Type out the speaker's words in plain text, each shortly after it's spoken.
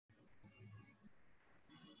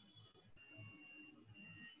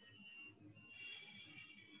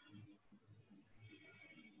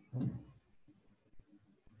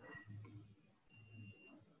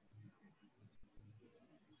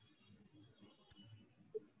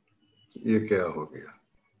ये क्या हो गया?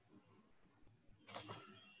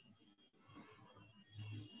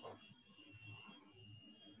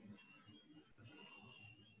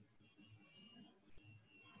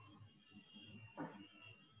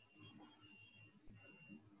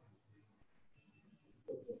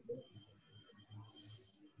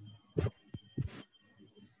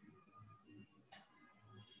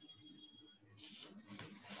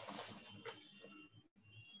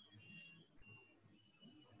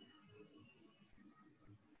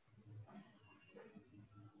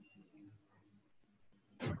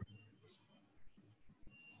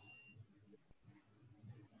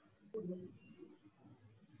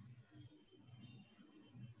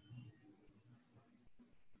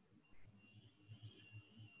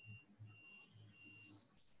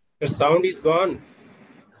 The sound is gone.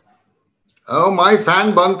 Oh, my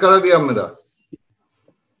fan बंद करा दिया मेरा.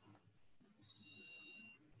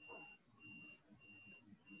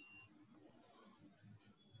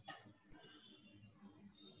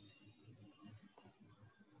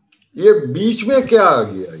 ये बीच में क्या आ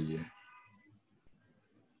गया ये?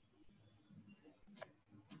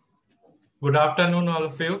 Good afternoon, all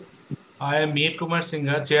of you. I am Mir Kumar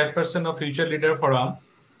Singha, Chairperson of Future Leader Forum.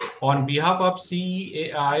 On behalf of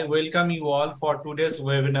CEAI, welcome you all for today's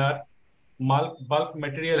webinar, Bulk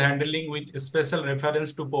Material Handling with special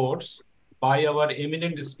reference to ports by our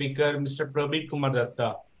eminent speaker, Mr. Prabir Kumar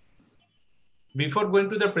Datta. Before going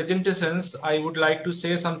to the presentations, I would like to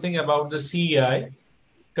say something about the CEI.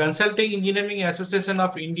 Consulting Engineering Association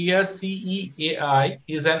of India, CEAI,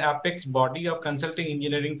 is an apex body of consulting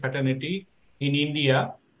engineering fraternity in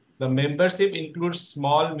India. The membership includes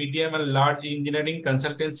small, medium, and large engineering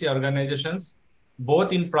consultancy organizations,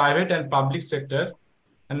 both in private and public sector,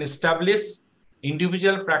 and establish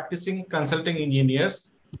individual practicing consulting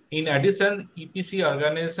engineers. In addition, EPC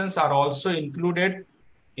organizations are also included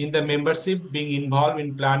in the membership, being involved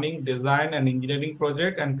in planning, design, and engineering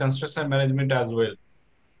project and construction management as well.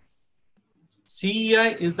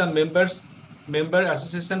 CEI is the member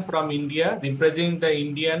association from India representing the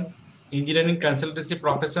Indian engineering consultancy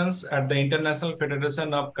professions at the International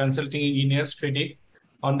Federation of Consulting Engineers FIDIC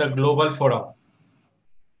on the global forum.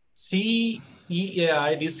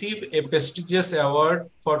 CEAI received a prestigious award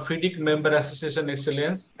for FIDIC Member Association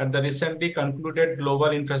Excellence at the recently concluded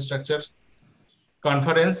Global Infrastructure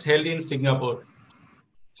Conference held in Singapore.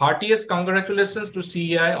 Heartiest congratulations to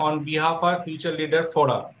CEI on behalf of Future Leader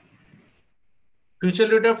Forum. Future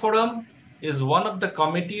Leader Forum is one of the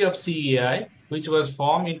committee of CEI, which was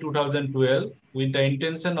formed in 2012 with the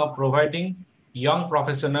intention of providing young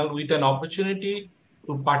professionals with an opportunity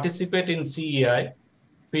to participate in CEI,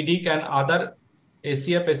 FIDIC, and other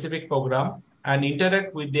Asia-Pacific program and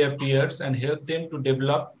interact with their peers and help them to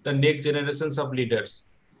develop the next generations of leaders.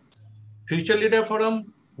 Future Leader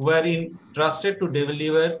Forum were entrusted to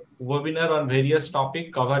deliver webinar on various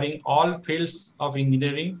topics covering all fields of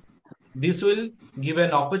engineering. This will give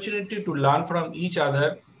an opportunity to learn from each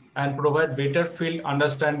other and provide better field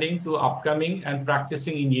understanding to upcoming and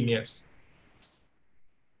practicing engineers.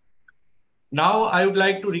 Now, I would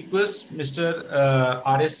like to request Mr.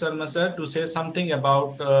 R.S. Sharma sir to say something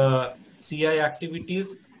about CI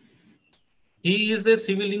activities. He is a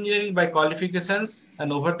civil engineering by qualifications,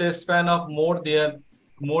 and over the span of more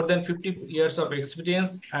than 50 years of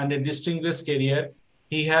experience and a distinguished career,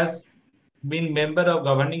 he has been member of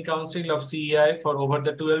governing council of CEI for over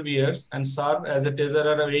the 12 years and served as a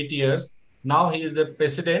treasurer of 8 years. Now he is the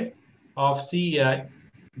president of CEI.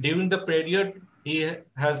 During the period, he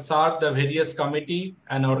has served the various committee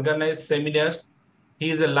and organized seminars. He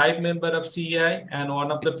is a live member of CEI and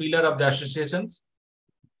one of the pillar of the associations.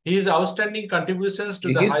 His outstanding contributions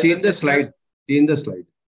to the highway change the slide. Change the slide.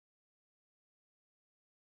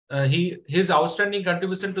 His outstanding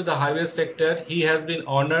contribution to the highway sector, he has been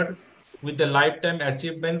honored with the Lifetime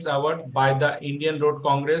Achievements Award by the Indian Road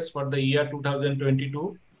Congress for the year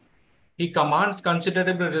 2022. He commands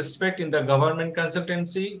considerable respect in the government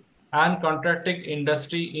consultancy and contracting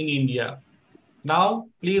industry in India. Now,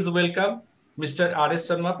 please welcome Mr. R.S.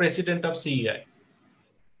 Sharma, President of CEI.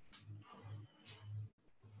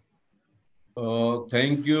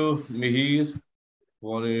 Thank you, Mihir,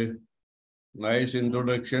 for a nice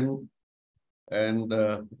introduction. And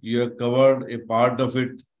you have covered a part of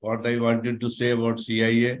it, what I wanted to say about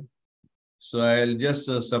CIA. So I'll just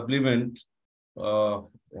supplement on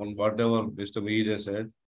whatever Mr. Mihir has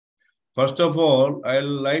said. First of all, I'd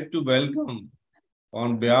like to welcome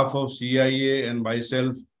on behalf of CIA and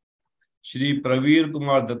myself, Shri Prabir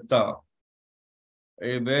Kumar Datta,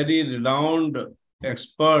 a very renowned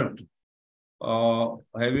expert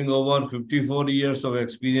having over 54 years of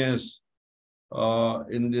experience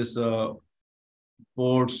in this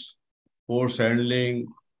ports handling,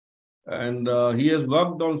 and he has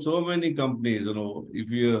worked on so many companies. If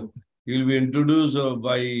he'll be introduced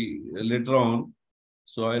by later on,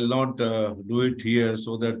 so I'll not do it here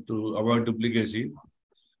so that to avoid duplicacy.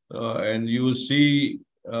 And you will see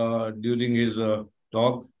during his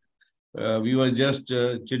talk, we were just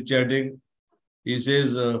chit-chatting. He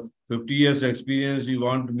says 50 years experience, you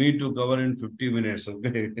want me to cover in 50 minutes,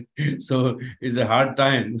 okay? So it's a hard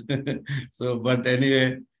time. So, but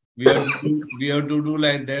anyway, we have to do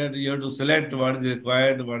like that. You have to select what is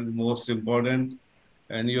required, what is most important,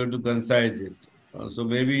 and you have to concise it. So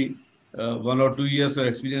maybe 1 or 2 years of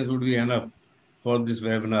experience would be enough for this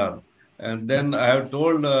webinar. And then I have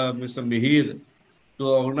told Mr. Mihir to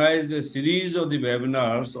organize a series of the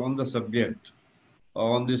webinars on the subject,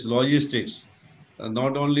 on this logistics.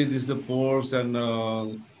 Not only this, the ports and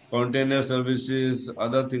container services,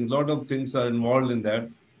 other things, lot of things are involved in that.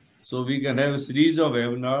 So we can have a series of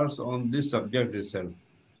webinars on this subject itself.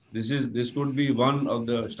 This could be one of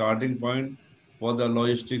the starting point for the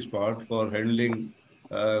logistics part for handling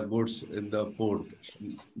goods in the port,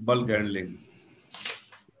 bulk handling.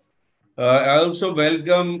 I also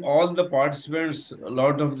welcome all the participants. A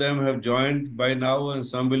lot of them have joined by now, and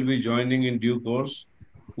some will be joining in due course,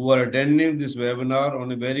 who are attending this webinar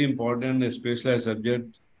on a very important and specialized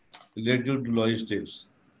subject related to logistics.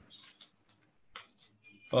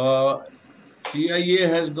 CIA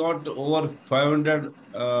has got over 500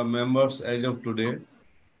 members as of today.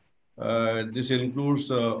 This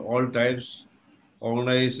includes all types,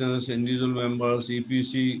 organizations, individual members,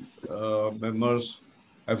 EPC members,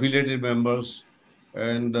 affiliated members,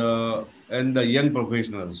 and the young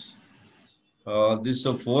professionals. This is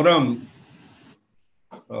a forum.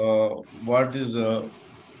 What is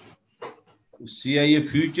CIA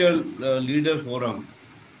Future Leader Forum?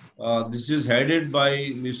 This is headed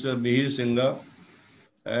by Mr. Mihir Singha,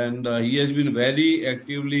 and he has been very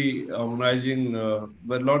actively organizing a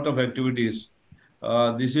lot of activities.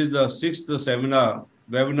 This is the 6th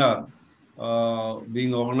webinar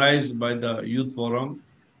being organized by the Youth Forum.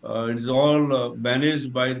 It is all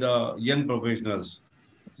managed by the young professionals.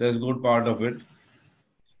 That's a good part of it.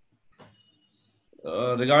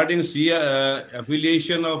 Regarding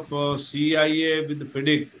affiliation of CIA with the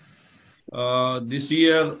FIDIC, this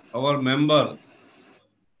year our member,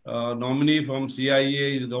 nominee from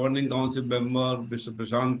CIA is Governing Council member, Mr.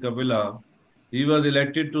 Prashant Kapila. He was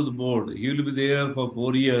elected to the board. He will be there for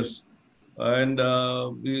 4 years, and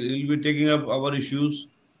he will be taking up our issues,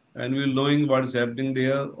 and we will knowing what is happening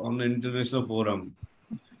there on the international forum.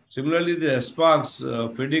 Similarly, the ASPAC,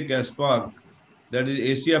 FIDIC ASPAC, that is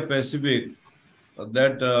Asia Pacific,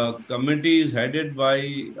 that committee is headed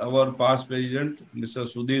by our past president, Mr.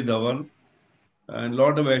 Sudhir Dhawan, and a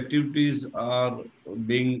lot of activities are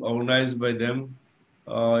being organized by them.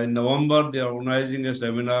 In November, they are organizing a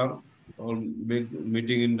seminar or big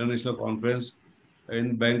meeting international conference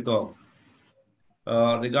in Bangkok.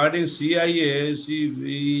 Regarding CIA,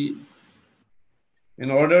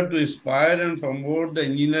 in order to inspire and promote the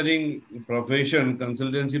engineering profession,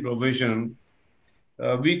 consultancy profession,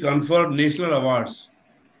 we confer national awards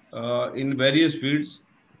in various fields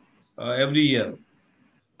every year.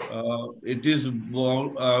 It is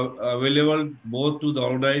available both to the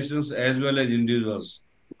organizations as well as individuals.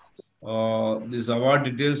 These award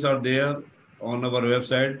details are there on our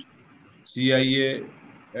website, cia.org.in,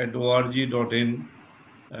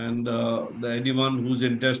 and anyone who's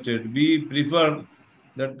interested. We prefer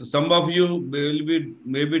that some of you will be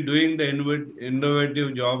maybe doing the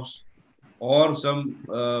innovative jobs or some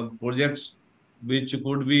projects which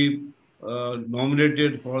could be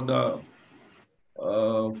nominated for the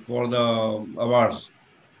awards.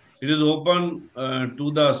 It is open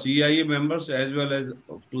to the CIA members as well as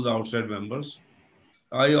to the outside members.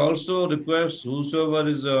 I also request whosoever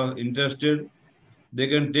is interested, they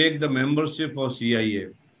can take the membership for CIA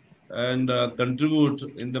and contribute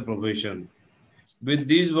in the profession. With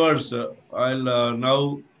these words, I'll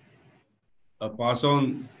now pass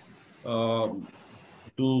on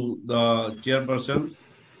to the chairperson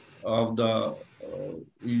of the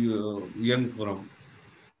Young Forum,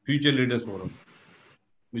 Future Leaders Forum,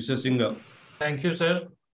 Mr. Singha. Thank you, sir.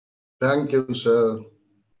 Thank you, sir.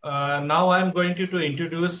 Now I'm going to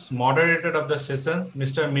introduce moderator of the session,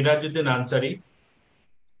 Mr. Mirajuddin Ansari.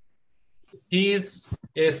 He is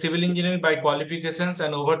a civil engineer by qualifications,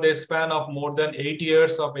 and over the span of more than 8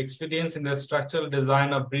 years of experience in the structural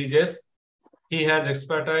design of bridges, he has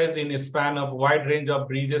expertise in a span of wide range of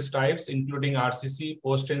bridges types, including RCC,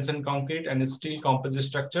 post-tension concrete, and steel composite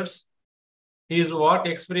structures. His work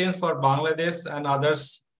experience for Bangladesh and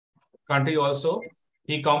others country also.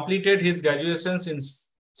 He completed his graduations in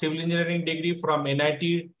civil engineering degree from NIT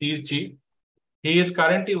Tirchi. He is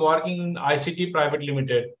currently working in ICT Private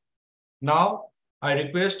Limited. Now, I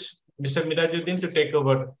request Mr. Mirajuddin to take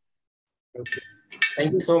over. Okay.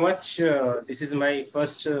 Thank you so much. This is my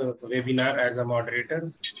first webinar as a moderator.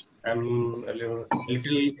 I'm a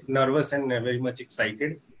little nervous and very much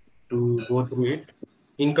excited to go through it.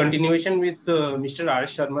 In continuation with Mr.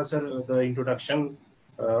 R.S. Sharma sir, the introduction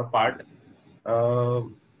part,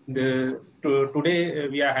 today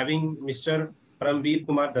we are having Mr. Paramveer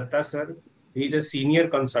Kumar Datta sir. He is a senior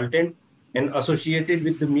consultant and associated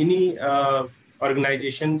with the many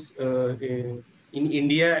organizations in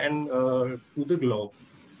India and to the globe.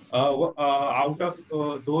 Out of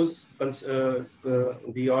those,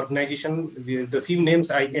 the organization, the few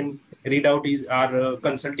names I can read out are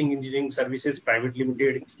Consulting Engineering Services Private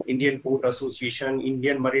Limited, Indian Port Association,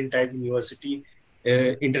 Indian Maritime University,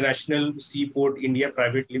 International Seaport India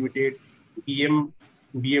Private Limited,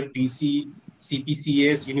 BMTC,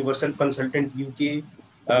 CPCS, Universal Consultant UK,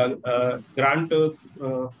 Grant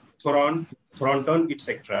Thornton,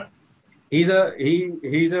 etc. He's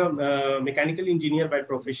a mechanical engineer by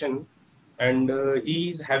profession, and he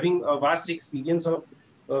is having a vast experience of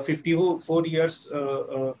 54 years.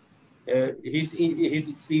 His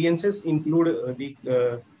experiences include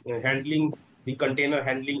the handling, the container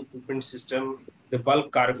handling equipment system, the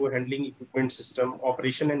bulk cargo handling equipment system,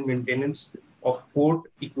 operation and maintenance of port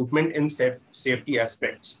equipment and safety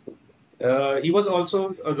aspects. He was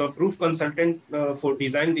also the proof consultant for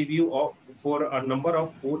design review for a number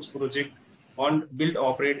of ports project on build,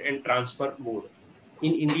 operate, and transfer mode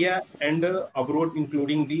in India and abroad,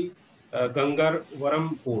 including the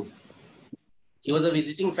Gangavaram port. He was a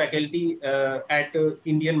visiting faculty at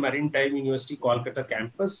Indian Maritime University Kolkata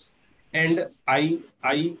campus and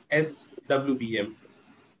ISWBM.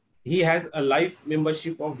 He has a life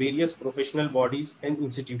membership of various professional bodies and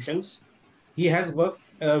institutions. He has worked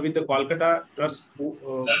with the Kolkata Trust Port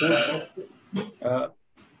of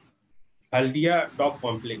Haldia Dock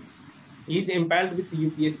Complex. He is empaneled with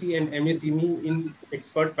UPSC and MSME in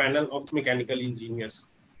expert panel of mechanical engineers.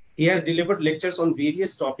 He has delivered lectures on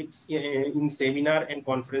various topics in seminar and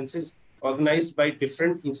conferences organized by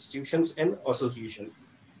different institutions and associations.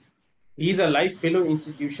 He is a life fellow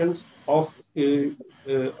institutions of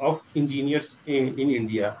engineers in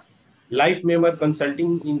India, life member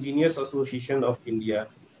Consulting Engineers Association of India,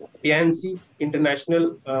 PNC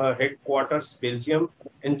International Headquarters Belgium,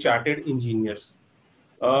 and Chartered Engineers.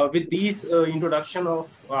 With these introduction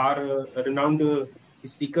of our renowned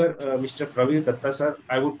speaker, Mr. Paramveer Datta sir,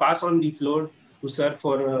 I would pass on the floor to sir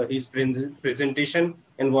for his presentation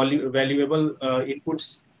and valuable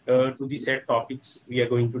inputs to the set topics we are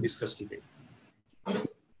going to discuss today.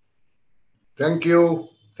 Thank you.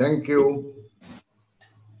 Thank you.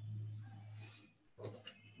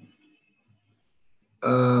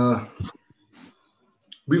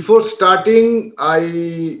 Before starting,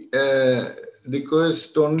 I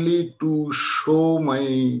request only to show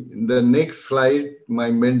the next slide,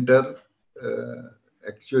 my mentor,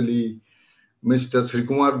 actually Mr. Sri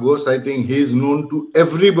Kumar Ghosh. I think he is known to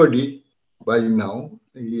everybody by now.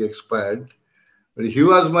 He expired. But he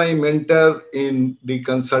was my mentor in the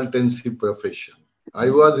consultancy profession. I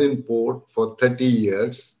was in port for 30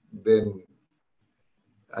 years. Then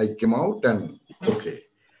I came out and okay,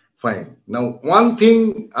 fine. Now, one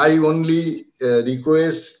thing I only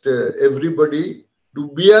request everybody to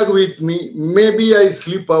bear with me. Maybe I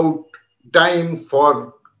slip out time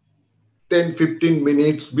for 10-15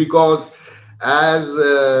 minutes because as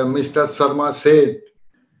Mr. Sharma said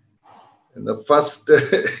in the first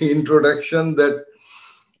introduction that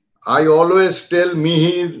I always tell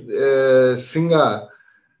Mihir Singha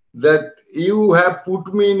that you have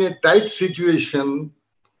put me in a tight situation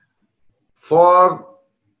for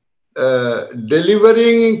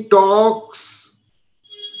delivering talks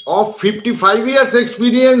of 55 years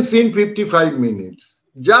experience in 55 minutes.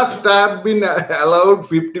 Just I have been allowed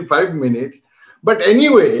 55 minutes. But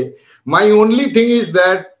anyway, my only thing is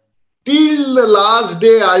that till the last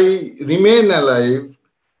day I remain alive,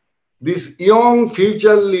 this young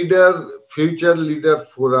future leader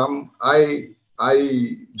forum, I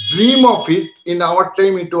dream of it. In our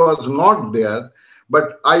time it was not there,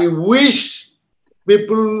 but I wish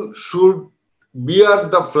people should bear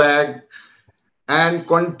the flag and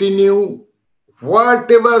continue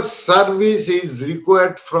whatever service is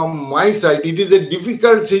required from my side. It is a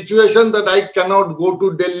difficult situation that I cannot go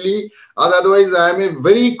to Delhi. Otherwise, I am a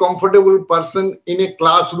very comfortable person in a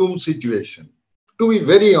classroom situation, to be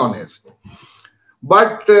very honest.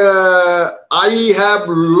 But I have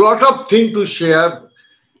a lot of things to share.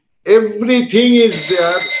 everything is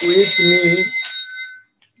there with me.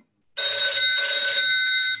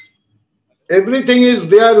 Everything is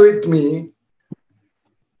there with me,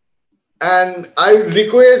 and I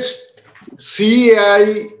request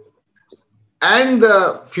CAI and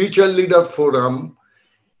the Future Leader Forum,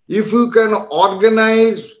 if you can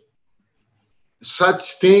organize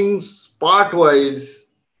such things part-wise,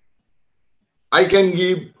 I can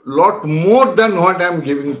give lot more than what I'm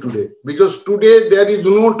giving today, because today there is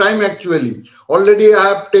no time actually. Already I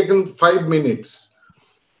have taken 5 minutes.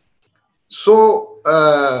 So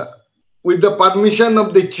with the permission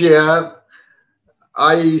of the chair,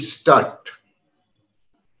 I start.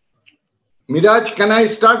 Miraj, can I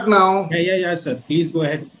start now? Yeah, sir. Please go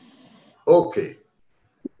ahead. Okay.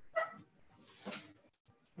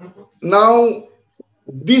 Now,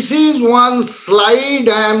 this is one slide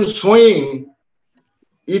I am showing.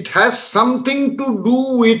 It has something to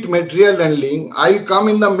do with material handling. I'll come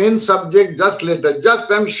in the main subject just later.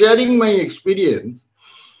 Just I'm sharing my experience.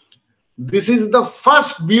 This is the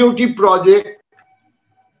first BOT project,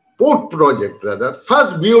 port project rather,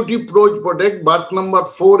 first BOT project, berth number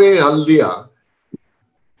 4A Haldia,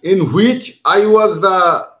 in which I was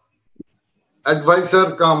the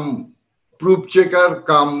advisor cum proof checker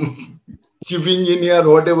cum chief engineer,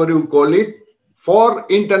 whatever you call it, for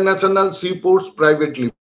International Seaports Private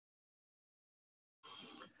Limited.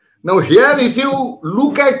 Now here, if you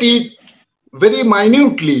look at it very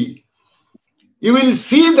minutely, you will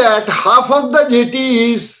see that half of the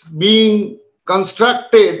jetty is being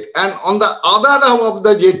constructed, and on the other half of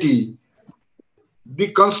the jetty, the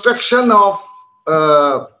construction of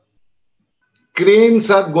cranes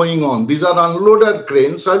are going on. These are unloader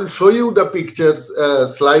cranes. I'll show you the pictures,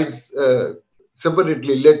 slides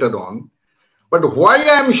separately later on. But why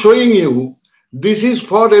I'm showing you, this is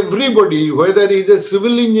for everybody, whether he's a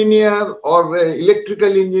civil engineer or an electrical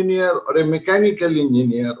engineer or a mechanical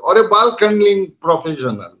engineer or a bulk handling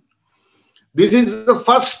professional. This is the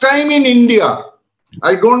first time in India.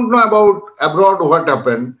 I don't know about abroad what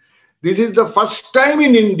happened. This is the first time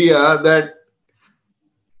in India that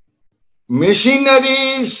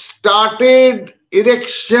machinery started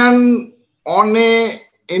erection on a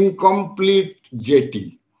incomplete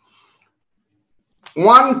jetty.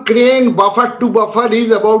 One crane buffer to buffer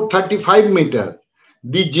is about 35 meters.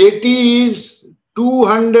 The jetty is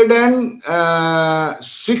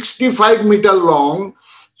 265 meters long.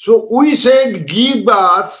 So we said, give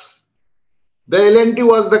us, the L&T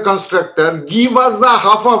was the constructor, give us the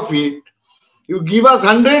half of it. You give us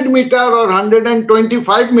 100 meters or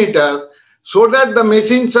 125 meters so that the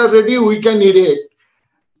machines are ready, we can erect.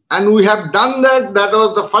 And we have done that. That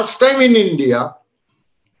was the first time in India.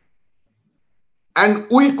 And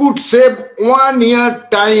we could save 1 year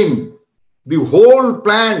time. The whole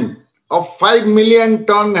plant of 5 million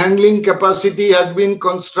ton handling capacity has been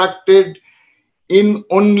constructed in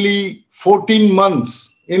only 14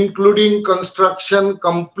 months, including construction,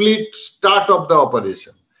 complete start of the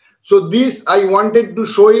operation. So this, I wanted to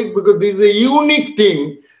show it because this is a unique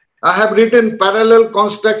thing. I have written parallel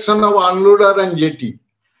construction of unloader and jetty.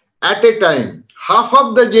 At a time, half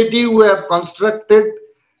of the jetty we have constructed.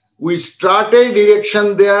 We started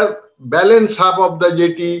erection there, balance half of the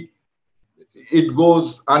jetty, it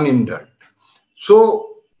goes unhindered.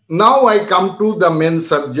 So now I come to the main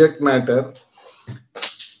subject matter.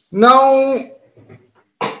 Now,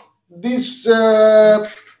 this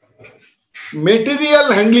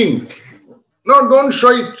material handling, no, don't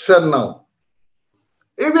show it, sir, now.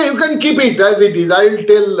 You can keep it as it is. I will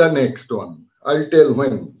tell the next one. I will tell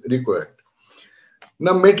when required.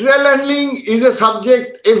 Now, material handling is a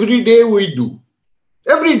subject every day we do.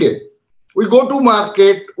 Every day. We go to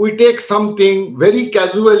market, we take something very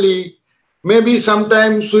casually. Maybe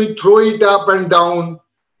sometimes we throw it up and down.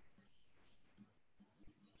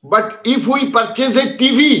 But if we purchase a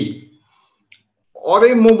TV or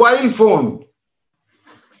a mobile phone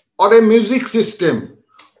or a music system,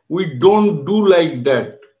 we don't do like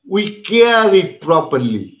that. We care it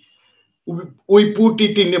properly. We put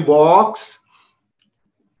it in a box.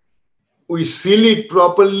 We seal it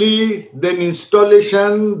properly, then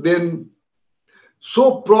installation, then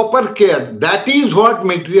so proper care. That is what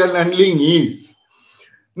material handling is.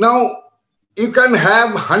 Now, you can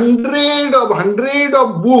have hundred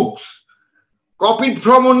of books, copied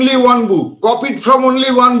from only one book. Copied from only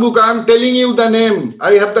one book. I am telling you the name.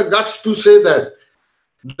 I have the guts to say that.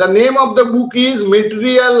 The name of the book is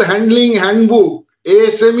Material Handling Handbook,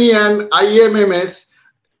 ASME and IMMS,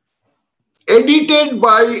 edited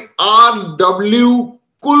by R.W.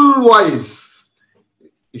 Kulwise.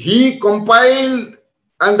 He compiled,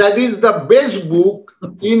 and that is the best book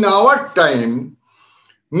in our time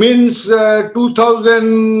means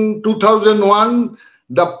 2000, 2001,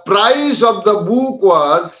 the price of the book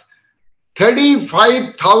was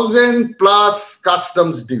 35,000 plus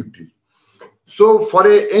customs duty. So for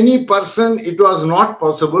any person, it was not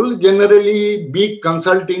possible. Generally, big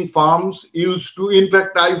consulting firms used to, in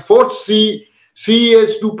fact, I forced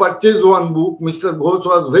CES to purchase one book. Mr. Ghosh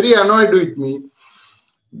was very annoyed with me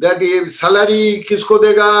that if salary kisko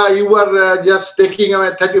dega, you were just taking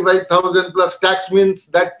away 35,000 plus tax, means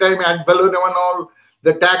that time at Valorum and all,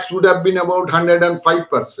 the tax would have been about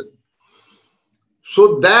 105%.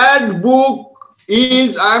 So that book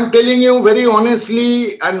is, I am telling you very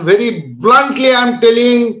honestly and very bluntly, I am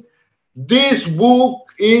telling, this book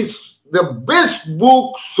is the best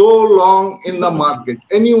book so long in the market.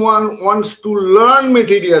 Anyone wants to learn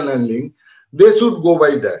material handling, they should go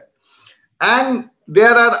by that. And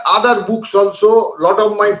there are other books also. A lot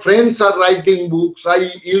of my friends are writing books.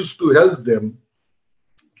 I used to help them.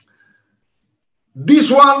 This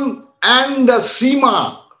one and the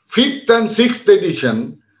SEMA 5th and 6th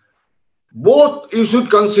edition, both you should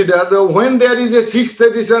consider. When there is a 6th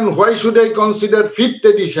edition, why should I consider 5th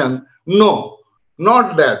edition? No,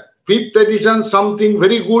 not that. 5th edition, something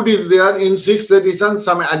very good is there. In 6th edition,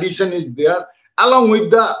 some addition is there along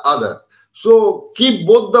with the others. So keep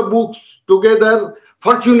both the books together.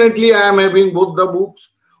 Fortunately, I am having both the books.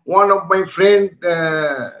 One of my friend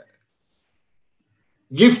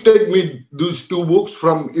gifted me these two books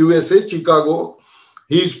from USA, Chicago.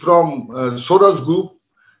 He is from Soros Group.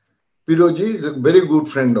 Piroji is a very good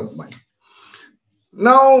friend of mine.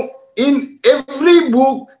 Now, in every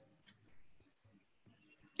book,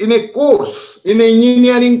 in a course, in an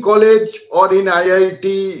engineering college or in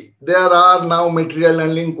IIT, there are now material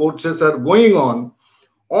handling courses are going on.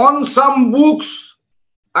 On some books,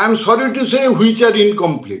 I am sorry to say, which are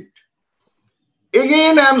incomplete.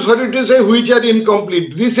 Again, I am sorry to say, which are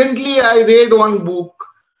incomplete. Recently, I read one book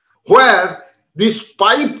where this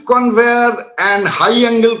pipe conveyor and high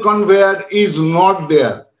angle conveyor is not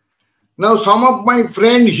there. Now, some of my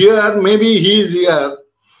friend here, maybe he is here,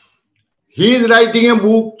 he is writing a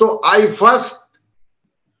book. So I first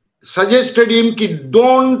suggested him that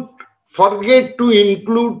don't forget to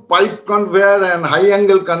include pipe conveyor and high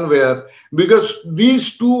angle conveyor, because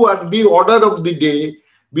these two are the order of the day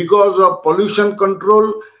because of pollution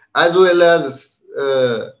control as well as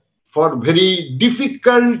for very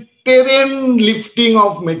difficult terrain lifting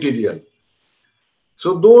of material.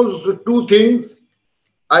 So those two things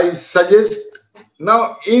I suggest.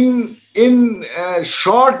 Now in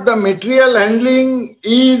short, the material handling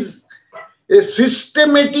is a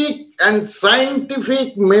systematic and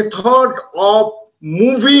scientific method of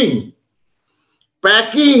moving,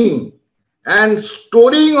 packing and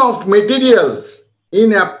storing of materials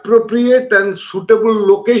in appropriate and suitable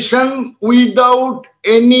location without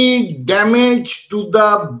any damage to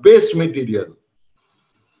the base material.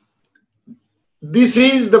 This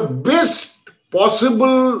is the best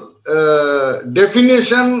possible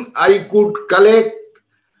definition I could collect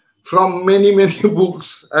from many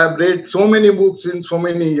books. I have read so many books in so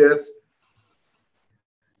many years.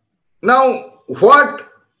 Now, what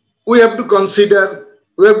we have to consider?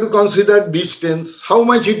 We have to consider distance, how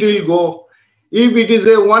much it will go. If it is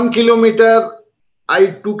a 1 kilometer, I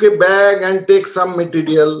took a bag and take some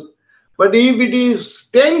material. But if it is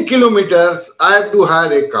 10 kilometers, I have to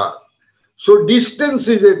hire a car. So distance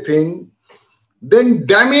is a thing. Then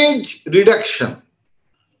damage reduction,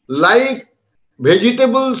 like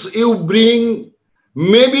vegetables you bring,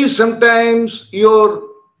 maybe sometimes your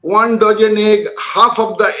 1 dozen egg, half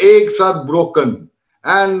of the eggs are broken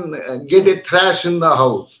and get a thrash in the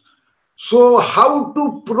house. So how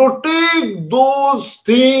to protect those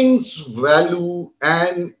things' value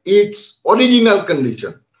and its original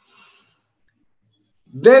condition.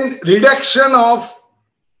 Then reduction of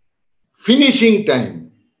finishing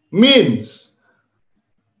time means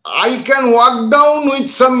I can walk down with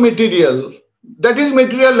some material, that is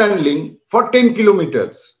material handling, for 10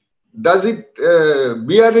 kilometers. Does it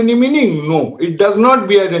bear any meaning? No, it does not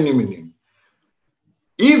bear any meaning.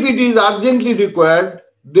 If it is urgently required,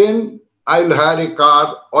 then I will hire a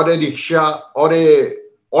car or a rickshaw or a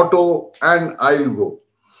auto and I will go.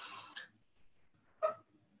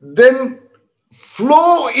 Then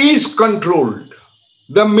flow is controlled.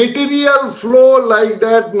 The material flow, like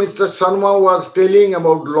that Mr. Sharma was telling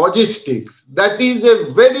about logistics, that is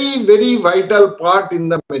a very vital part in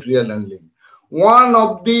the material handling. One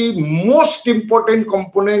of the most important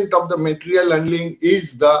component of the material handling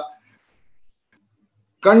is the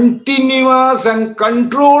continuous and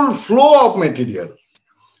controlled flow of materials.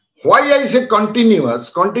 Why I say continuous?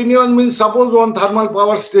 Continuous means suppose one thermal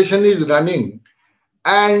power station is running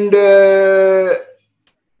and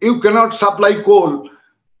you cannot supply coal.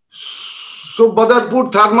 So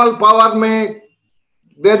Badarpur thermal power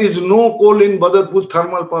there is no coal in Badarpur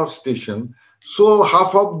thermal power station. So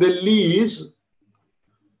half of Delhi is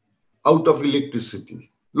out of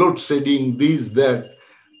electricity, load shedding, this, that.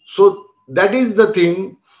 So that is the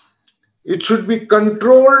thing. It should be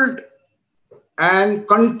controlled and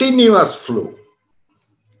continuous flow.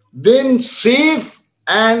 Then safe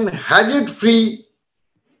and hazard-free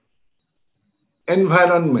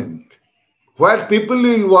environment where people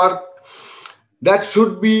will work, that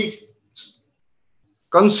should be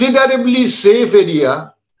considerably safe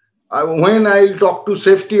area. When I'll talk to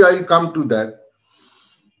safety, I'll come to that.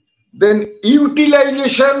 Then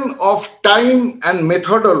utilization of time and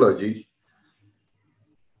methodology,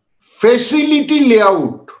 facility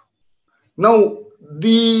layout. Now,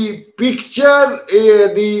 the picture,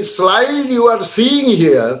 the slide you are seeing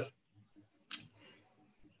here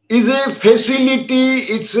is a facility,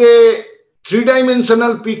 it's a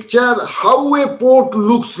three-dimensional picture, how a port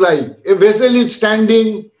looks like. A vessel is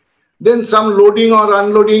standing, then some loading or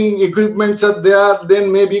unloading equipments are there, then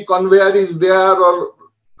maybe conveyor is there or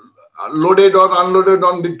loaded or unloaded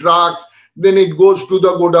on the trucks, then it goes to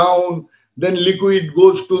the godown, then liquid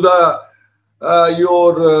goes to the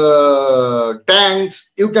your tanks.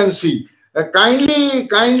 You can see. Kindly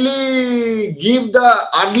give the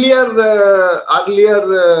earlier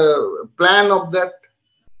plan of that.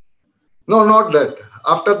 No, not that.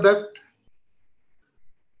 After that,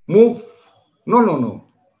 move. No. No.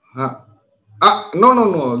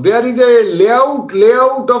 There is a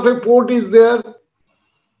layout of a port is there.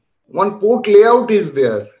 One port layout is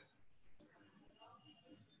there.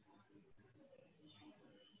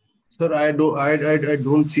 Sir, I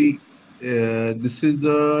don't see. This is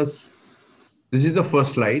the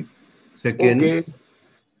first slide. Second. Okay.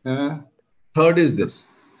 Third is this.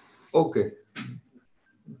 Okay.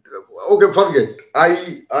 Okay, forget.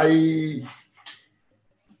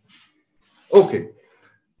 Okay.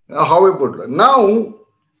 How I put it. Now,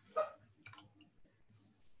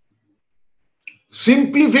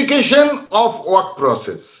 simplification of work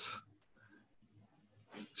process.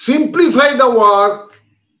 Simplify the work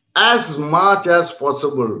as much as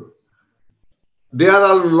possible. There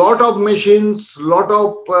are a lot of machines, lot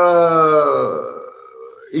of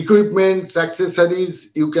equipments,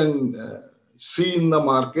 accessories you can see in the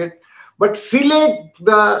market, but select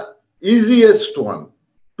the easiest one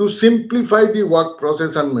to simplify the work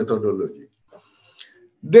process and methodology.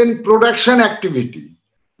 Then production activity.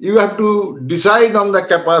 You have to decide on the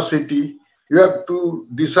capacity. You have to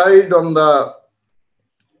decide on the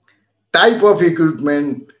type of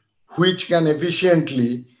equipment which can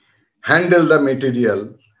efficiently handle the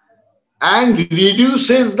material and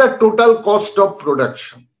reduces the total cost of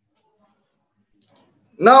production.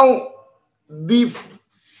 Now, the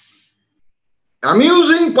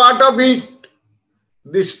amusing part of it,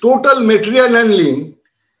 this total material handling,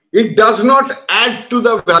 it does not add to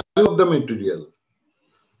the value of the material,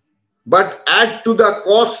 but add to the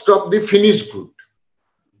cost of the finished good.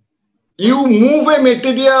 You move a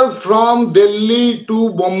material from Delhi to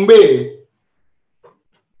Bombay,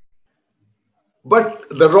 but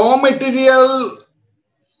the raw material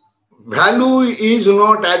value is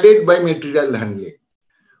not added by material handling.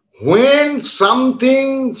 When some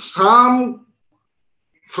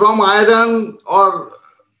from iron or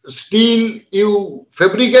steel, you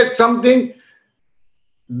fabricate something,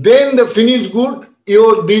 then the finished good,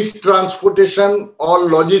 this transportation or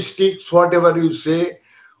logistics, whatever you say,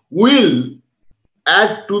 will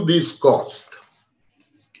add to this cost.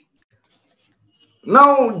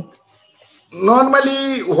 Now,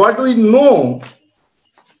 normally what we know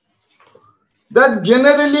that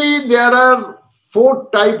generally there are 4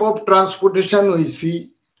 types of transportation we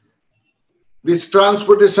see. This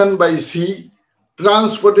transportation by sea,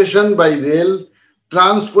 transportation by rail,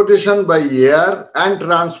 transportation by air, and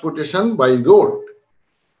transportation by road.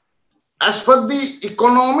 As per the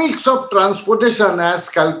economics of transportation as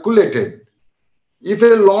calculated, if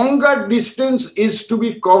a longer distance is to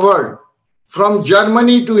be covered from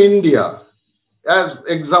Germany to India, as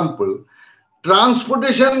example,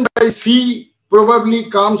 transportation by sea probably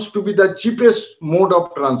comes to be the cheapest mode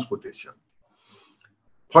of transportation.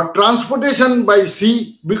 For transportation by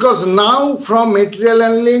sea, because now from material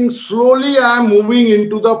handling, slowly I am moving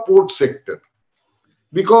into the port sector.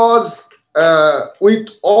 Because with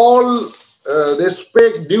all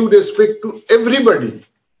due respect to everybody,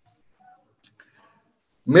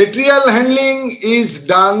 material handling is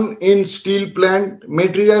done in steel plant.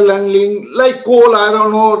 Material handling like coal,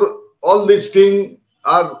 iron ore, all these things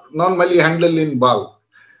are normally handled in bulk.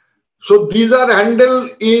 So these are handled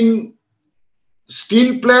in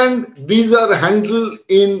steel plant, these are handled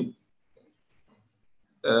in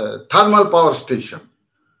thermal power station.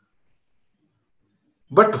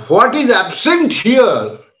 But what is absent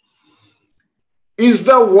here is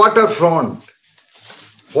the waterfront.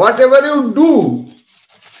 Whatever you do,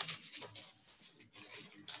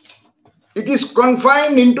 it is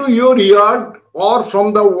confined into your yard or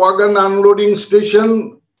from the wagon unloading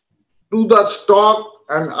station to the stock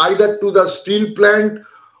and either to the steel plant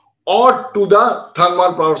or to the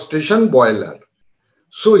thermal power station boiler.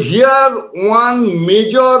 So here one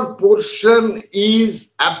major portion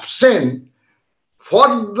is absent for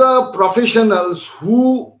the professionals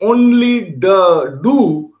who only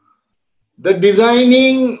do the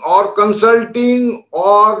designing or consulting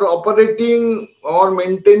or operating or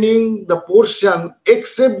maintaining the portion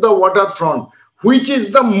except the waterfront, which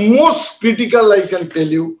is the most critical, I can tell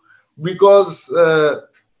you, because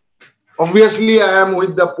obviously I am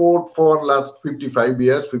with the port for last 55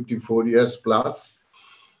 years, 54 years plus,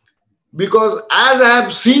 because as I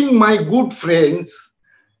have seen my good friends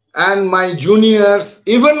and my juniors,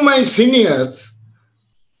 even my seniors,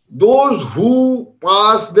 those who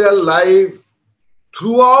pass their life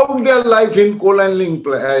throughout their life in coal handling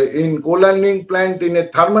plant, in a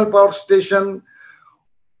thermal power station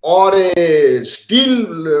or a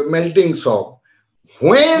steel melting shop,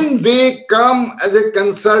 when they come as a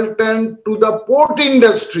consultant to the port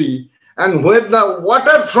industry and when the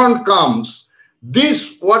waterfront comes,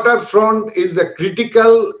 this waterfront is the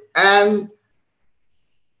critical, and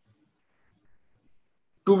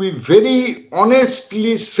to be very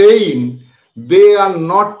honestly saying, they are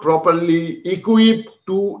not properly equipped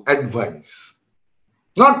to advise.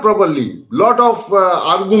 Not properly. Lot of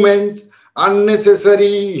arguments,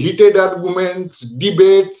 unnecessary heated arguments,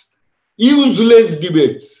 debates, useless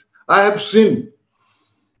debates I have seen.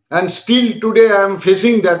 And still today I am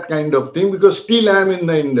facing that kind of thing because still I am in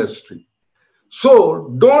the industry.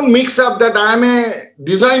 So don't mix up that I am a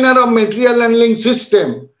designer of material handling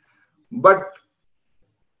system, but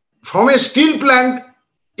from a steel plant,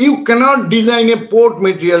 you cannot design a port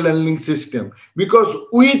material handling system, because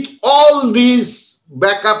with all these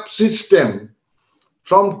backup system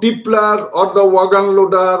from tippler or the wagon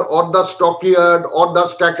loader or the stockyard or the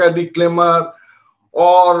stacker reclaimer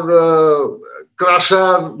or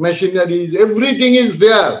crusher machineries, everything is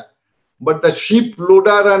there. But the ship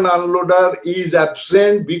loader and unloader is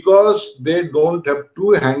absent because they don't have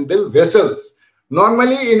to handle vessels.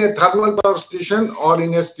 Normally in a thermal power station or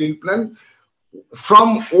in a steel plant,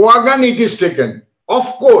 from wagon it is taken. Of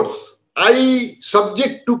course, I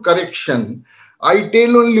subject to correction. I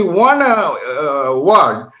tell only one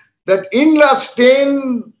word, that in last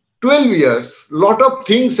 10, 12 years, lot of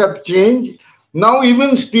things have changed. Now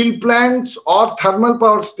even steel plants or thermal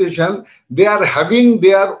power station, they are having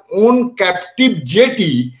their own captive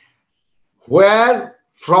jetty where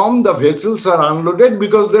from the vessels are unloaded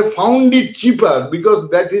because they found it cheaper, because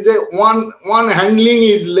that is a one handling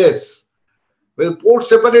is less. Well, port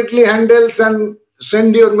separately handles and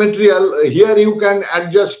send your material. Here you can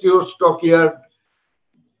adjust your stockyard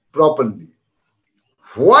properly.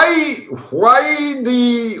 Why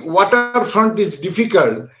the waterfront is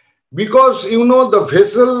difficult? Because you know the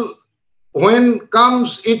vessel when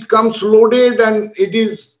comes, it comes loaded and it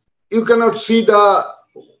is, you cannot see the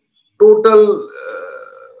total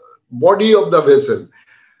body of the vessel.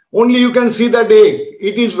 Only you can see the deck.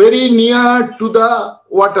 It is very near to the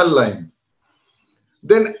water line.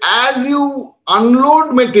 Then as you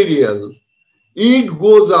unload material, it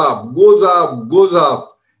goes up, goes up, goes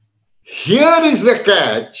up. Here is the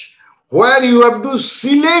catch, where you have to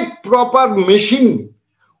select proper machine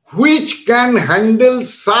which can handle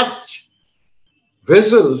such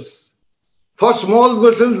vessels. For small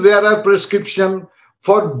vessels, there are prescription.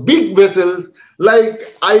 For big vessels, like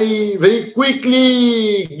I very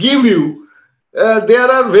quickly give you,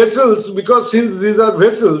 there are vessels, because since these are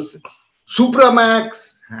vessels,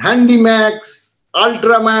 Supramax, Handymax,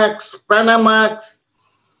 Ultramax, Panamax,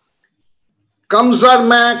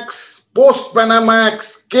 Kamsarmax,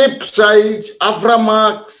 Post-Panamax, Capesize,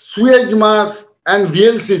 Aframax, Suezmax, and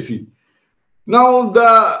VLCC. Now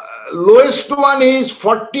the lowest one is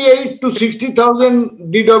 48 to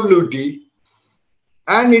 60,000 DWT,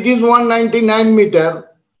 and it is 199 meter,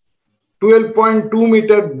 12.2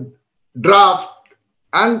 meter draft,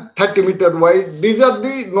 and 30 meter wide. These are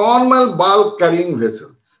the normal bulk carrying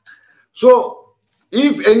vessels. So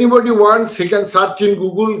if anybody wants, he can search in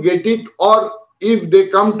Google, get it, or if they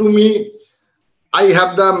come to me, I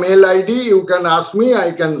have the mail ID, you can ask me,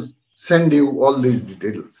 I can send you all these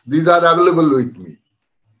details. These are available with me.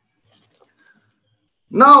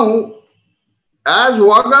 Now, as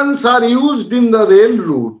wagons are used in the rail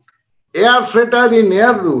route, air freighter in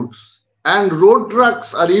air routes, and road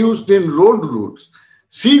trucks are used in road routes,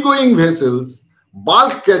 seagoing vessels,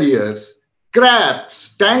 bulk carriers,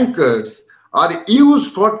 crafts, tankers are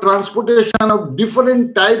used for transportation of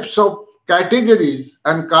different types of categories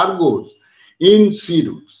and cargoes in sea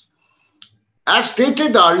routes. As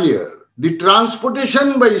stated earlier, the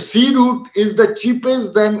transportation by sea route is the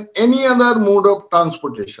cheapest than any other mode of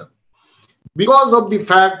transportation because of the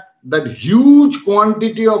fact that huge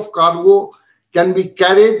quantity of cargo can be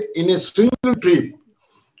carried in a single trip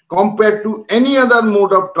compared to any other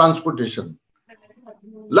mode of transportation.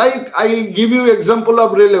 Like I give you example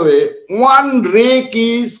of railway, one rake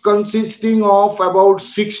is consisting of about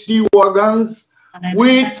 60 wagons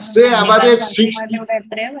with say average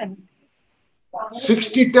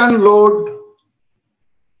 60 ton load.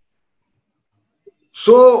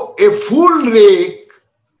 So a full rake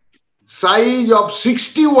size of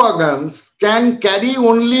 60 wagons can carry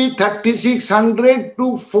only 3,600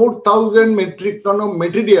 to 4,000 metric ton of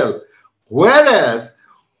material, whereas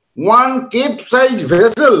one Cape-size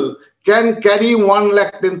vessel can carry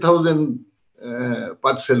 110,000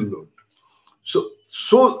 parcel load.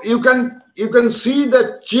 So you can see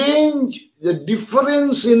the change, the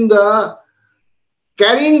difference in the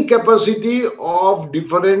carrying capacity of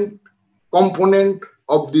different component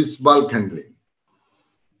of this bulk handling.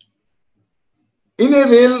 In a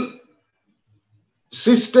rail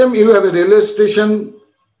system, you have a railway station,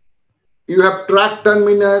 you have track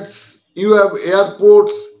terminals, you have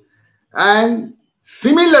airports, and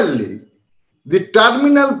similarly, the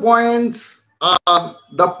terminal points are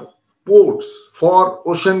the ports for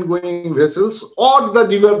ocean-going vessels or the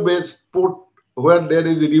river-based port where there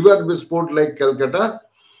is a river-based port like Calcutta,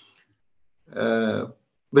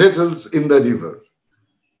 vessels in the river.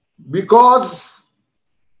 Because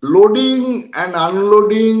loading and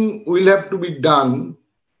unloading will have to be done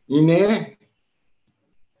in a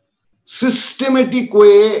systematic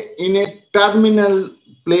way in a terminal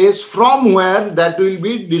place from where that will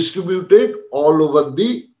be distributed all over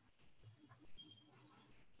the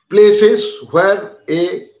places where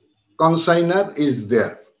a consignor is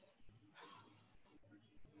there.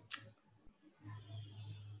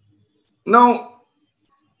 Now,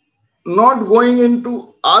 not going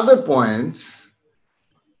into other points,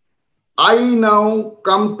 I now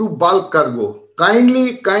come to bulk cargo.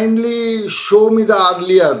 Kindly show me the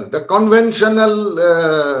earlier, the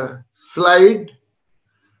conventional slide.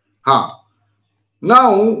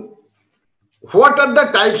 Now, what are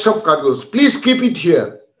the types of cargoes? Please keep it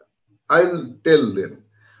here. I'll tell them.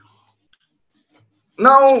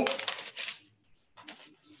 Now,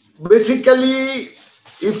 basically,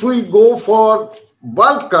 if we go for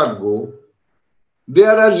bulk cargo,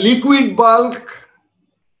 there are liquid bulk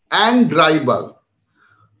and dry bulk.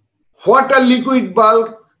 What are liquid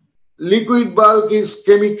bulk? Liquid bulk is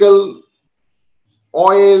chemical,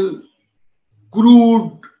 oil,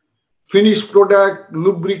 crude, finished product,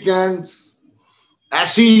 lubricants,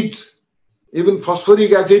 acids, even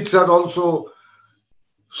phosphoric acids are also.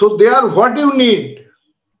 So they are what you need.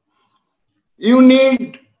 You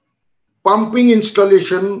need pumping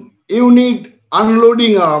installation, you need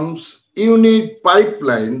unloading arms, you need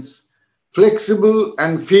pipelines, flexible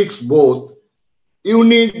and fixed both. You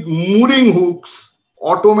need mooring hooks,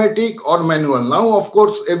 automatic or manual. Now, of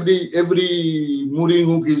course, every mooring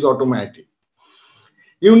hook is automatic.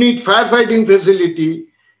 You need firefighting facility.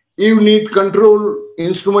 You need control,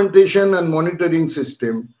 instrumentation and monitoring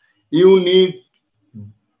system. You need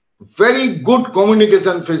very good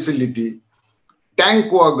communication facility,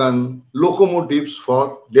 tank wagon, locomotives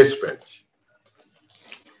for dispatch.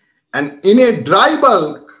 And in a dry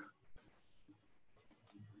bulk,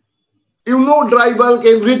 you know, dry bulk,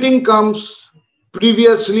 everything comes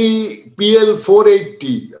previously PL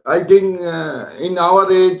 480. I think in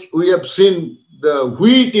our age, we have seen the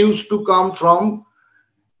wheat used to come from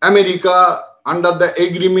America under the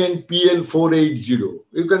agreement PL 480.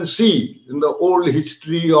 You can see in the old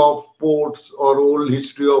history of ports or old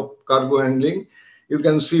history of cargo handling, you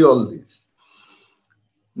can see all this.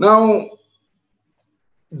 Now,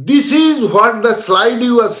 this is what the slide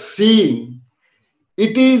you are seeing.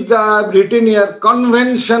 It is the written here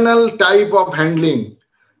conventional type of handling.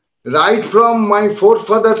 Right from my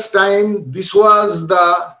forefathers' time, this was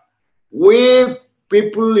the way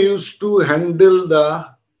people used to handle the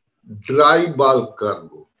dry bulk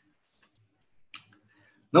cargo.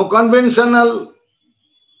 Now, conventional,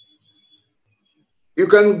 you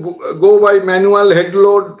can go by manual head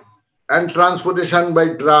load and transportation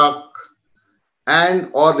by truck and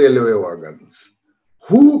or railway wagons.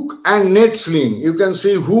 hook and net sling. You can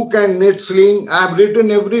see hook and net sling. I have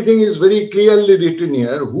written everything is very clearly written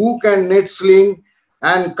here. Hook and net sling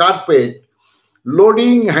and carpet,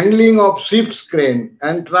 loading, handling of ship's crane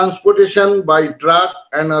and transportation by truck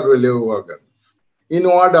and a railway wagon,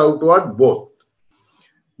 inward, outward, both.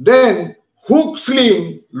 Then hook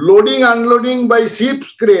sling, loading, unloading by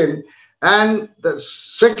ship's crane, and the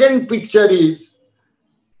second picture is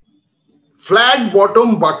flat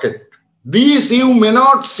bottom bucket. These you may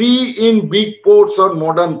not see in big ports or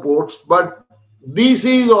modern ports, but these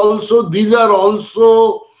are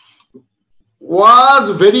also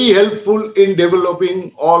was very helpful in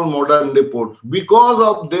developing all modern ports because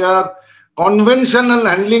of their conventional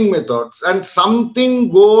handling methods, and something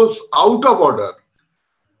goes out of order.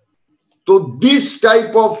 So this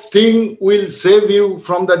type of thing will save you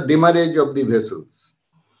from the demurrage of the vessels.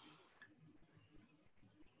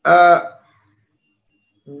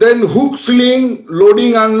 Then hook sling,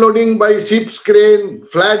 loading, unloading by ship's crane,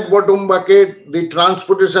 flat bottom bucket, the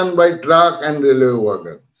transportation by truck and railway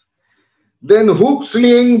wagons. Then hook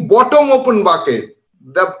sling, bottom open bucket.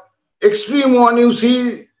 The extreme one, you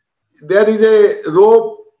see, there is a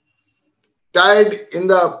rope tied in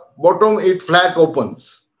the bottom, it flat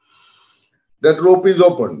opens. That rope is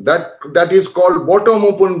open. That is called bottom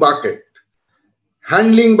open bucket.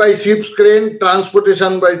 Handling by ship's crane,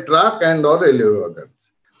 transportation by truck and or railway wagons.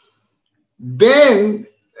 Then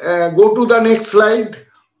go to the next slide.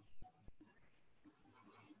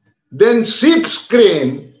 Then ship's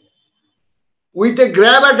crane with a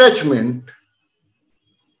grab attachment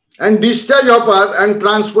and discharge hopper and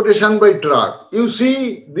transportation by truck. You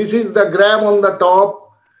see, this is the grab on the top.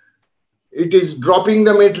 It is dropping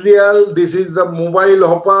the material. This is the mobile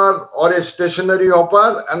hopper or a stationary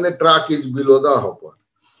hopper, and the truck is below the hopper.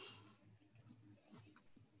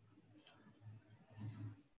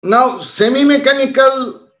 Now,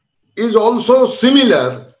 semi-mechanical is also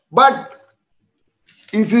similar, but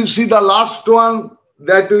if you see the last one,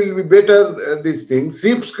 that will be better, this thing.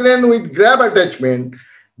 Ship's crane with grab attachment,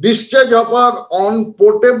 discharge hopper on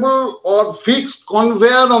portable or fixed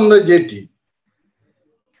conveyor on the jetty.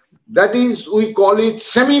 That is, we call it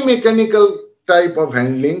semi-mechanical type of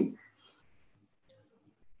handling,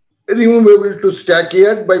 removable to stack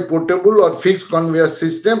yard by portable or fixed conveyor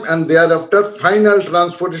system, and thereafter final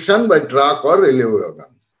transportation by truck or railway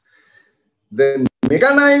wagons. The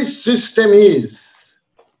mechanized system is,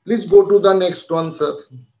 please go to the next one, sir.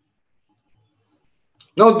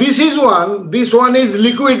 Now this one is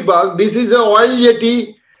liquid bulk. This is a oil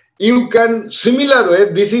jetty. You can, similar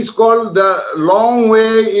way, this is called, the long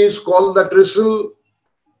way is called the trestle,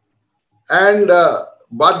 and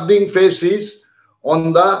berthing face is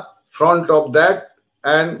on the front of that,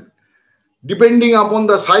 and depending upon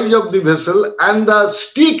the size of the vessel and the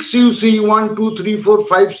sticks you see, 1, 2, 3, 4,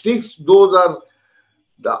 5 sticks, those are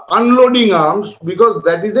the unloading arms, because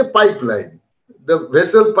that is a pipeline. The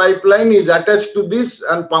vessel pipeline is attached to this,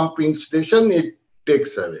 and pumping station it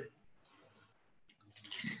takes away.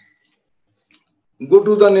 Go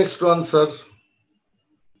to the next one, sir.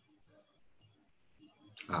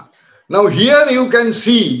 Now here you can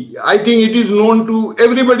see, I think it is known to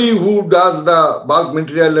everybody who does the bulk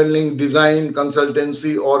material handling design,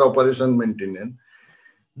 consultancy or operation maintenance.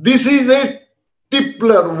 This is a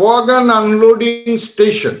tippler, wagon unloading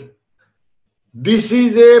station. This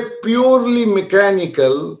is a purely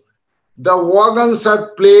mechanical. The wagons are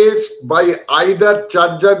placed by either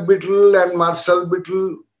charger beetle and marshal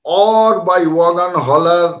beetle, or by wagon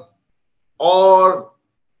hauler, or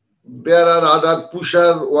there are other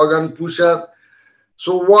wagon pusher.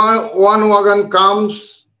 So one wagon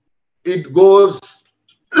comes, it goes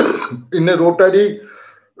in a rotary,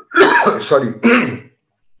 sorry,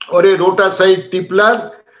 or a rotor side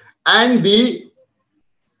tippler, and the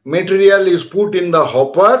material is put in the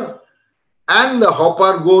hopper, and the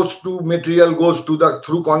hopper material goes to the,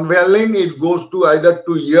 through conveyor line, it goes to either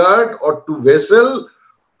to yard or to vessel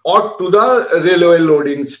or to the railway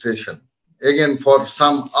loading station, again for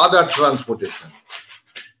some other transportation.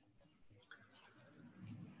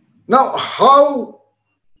 Now, how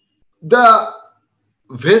the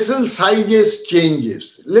vessel sizes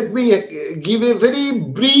changes? Let me give a very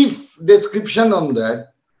brief description on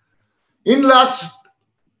that. In last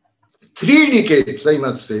 3 decades, I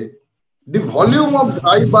must say, the volume of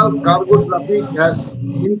dry bulk cargo traffic has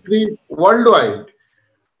increased worldwide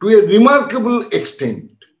to a remarkable extent.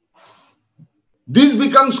 This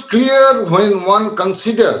becomes clear when one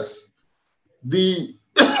considers the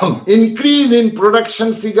increase in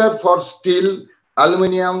production figure for steel,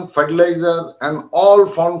 aluminium, fertilizer, and all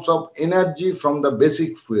forms of energy from the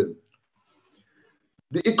basic fuel.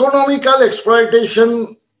 The economical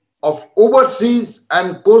exploitation of overseas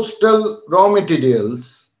and coastal raw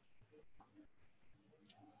materials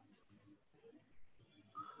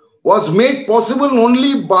was made possible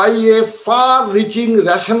only by a far-reaching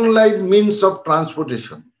rationalized means of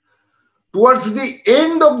transportation. Towards the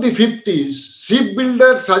end of the 50s,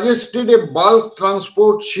 shipbuilders suggested a bulk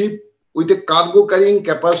transport ship with a cargo carrying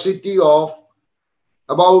capacity of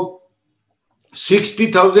about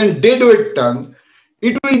 60,000 deadweight ton.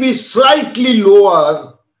 It will be slightly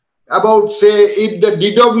lower, about, say, if the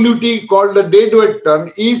DWT called the deadweight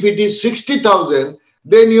ton, if it is 60,000,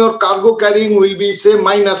 then your cargo carrying will be, say,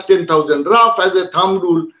 minus 10,000, rough as a thumb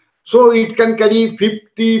rule. So it can carry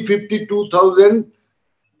 52,000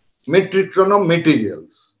 metric ton of materials.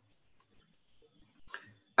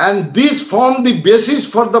 And this formed the basis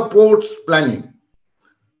for the port's planning.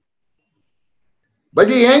 By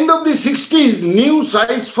the end of the 60s, new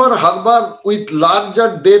sites for harbour with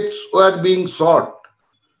larger depths were being sought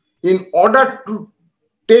in order to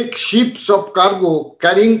take ships of cargo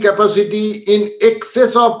carrying capacity in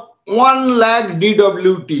excess of 1 lakh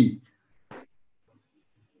DWT,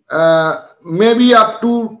 maybe up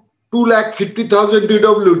to 2,50,000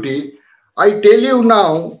 DWT. I tell you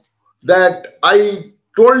now that I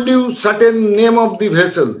told you certain name of the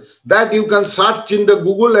vessels that you can search in the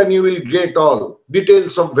Google and you will get all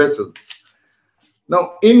details of vessels.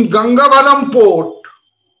 Now in Gangavaram port,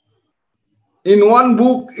 in one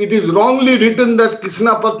book, it is wrongly written that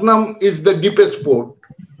Krishnapatnam is the deepest port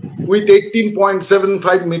with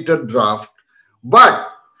 18.75 meter draft. But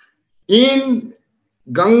in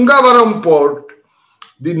Gangavaram port,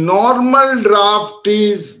 the normal draft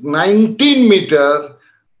is 19 meter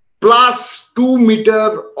plus 2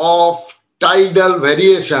 meter of tidal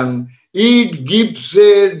variation. It gives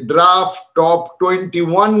a draft of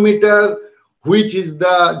 21 meter, which is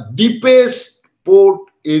the deepest port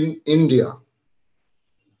in India.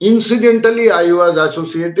 Incidentally, I was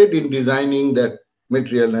associated in designing that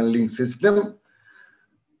material handling system.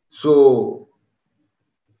 So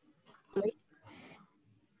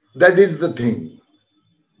that is the thing.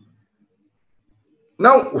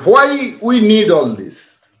 Now, why we need all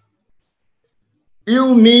this?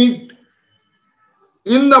 You need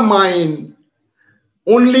in the mine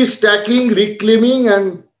only stacking, reclaiming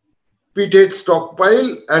and pitted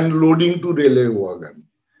stockpile and loading to railway wagon.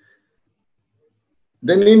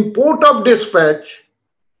 Then in port of dispatch,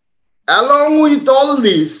 along with all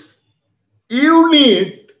this, you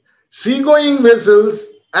need seagoing vessels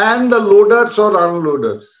and the loaders or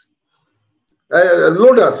unloaders,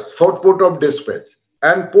 loaders for port of dispatch.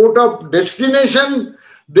 And port of destination,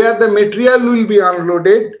 there the material will be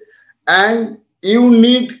unloaded, and you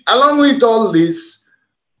need, along with all this,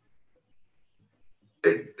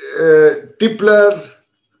 tippler,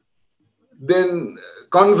 then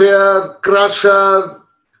conveyor, crusher,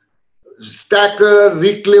 stacker,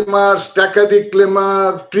 reclaimer, stacker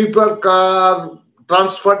reclaimer, tripper car,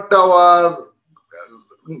 transfer tower,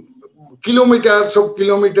 kilometers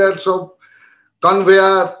of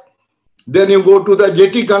conveyor. Then you go to the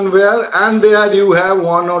jetty conveyor, and there you have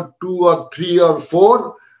 1 or 2 or 3 or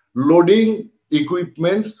 4 loading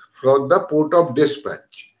equipment for the port of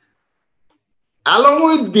dispatch. Along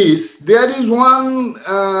with this, there is one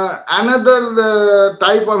another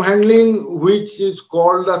type of handling which is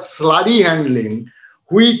called the slurry handling,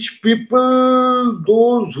 which people,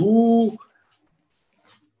 those who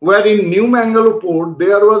were in New Mangalore port,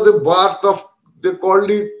 there was a berth of, they called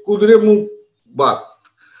it Kudremukh berth.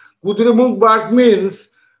 Kudremukh berth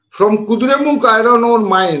means from Kudremukh iron ore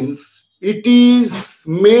mines, it is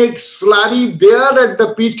made slurry there at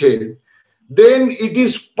the pit head. Then it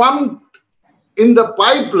is pumped in the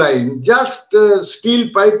pipeline, just steel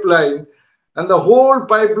pipeline, and the whole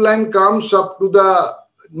pipeline comes up to the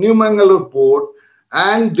New Mangalore port,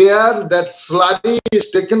 and there that slurry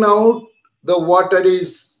is taken out, the water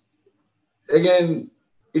is, again,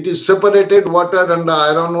 it is separated, water and the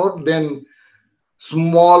iron ore, then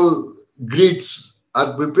small grits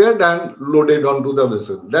are prepared and loaded onto the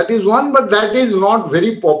vessel. That is one, but that is not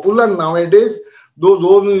very popular nowadays. Those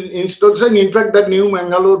old installations, in fact, that New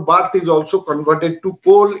Mangalore berth is also converted to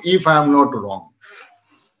coal, if I am not wrong,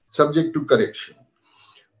 subject to correction.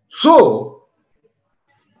 So,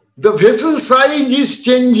 the vessel size is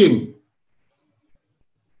changing.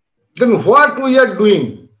 Then what we are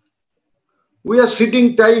doing? We are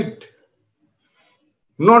sitting tight,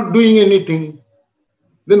 not doing anything.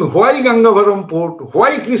 Then why Gangavaram port?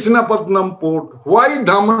 Why Krishnapatnam port? Why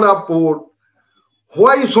Dhamra port?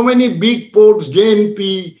 Why so many big ports,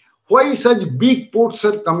 JNP? Why such big ports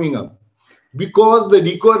are coming up? because the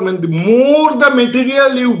requirement, the more the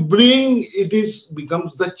material you bring,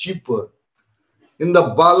 becomes the cheaper in the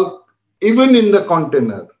bulk, even in the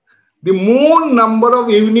container. The more number of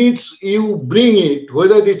units you bring it,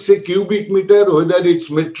 whether it's a cubic meter, whether it's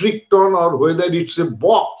metric ton, or whether it's a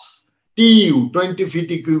box, TEU, 20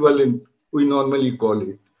 feet equivalent, we normally call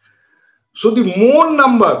it. So the more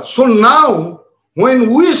number. So now, when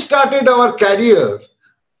we started our career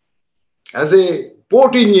as a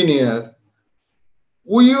port engineer,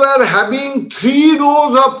 we were having 3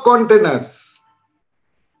 rows of containers.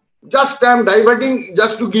 Just I'm diverting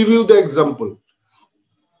just to give you the example.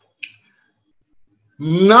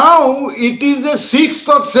 Now it is a 6th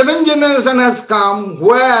or 7th generation has come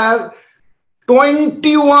where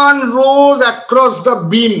 21 rows across the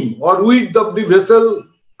beam or width of the vessel,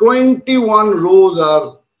 21 rows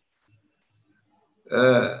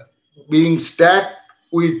are being stacked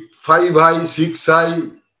with 5 high, 6 high,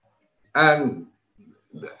 and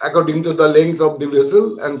according to the length of the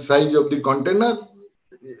vessel and size of the container,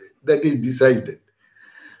 that is decided.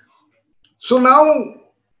 So now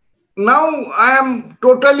I am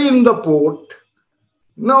totally in the port.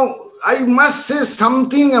 Now I must say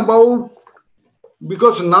something about,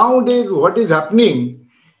 because nowadays what is happening,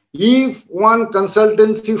 if one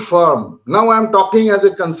consultancy firm, now I am talking as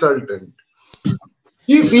a consultant,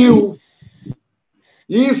 if you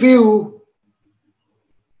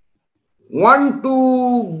want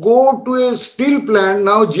to go to a steel plant,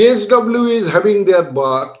 now JSW is having their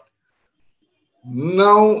berth,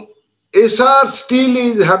 now SR Steel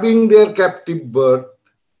is having their captive berth.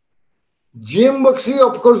 GM Baxi,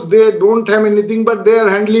 of course, they don't have anything, but they are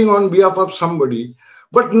handling on behalf of somebody.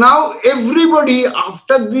 But now everybody,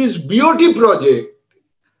 after this BOT project,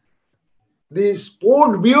 this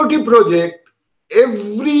port BOT project,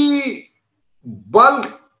 every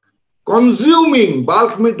bulk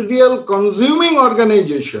material consuming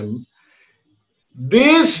organization,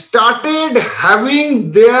 they started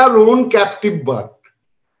having their own captive berth.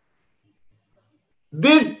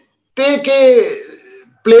 They take a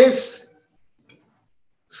place,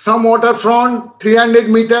 some waterfront, 300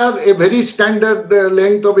 meter, a very standard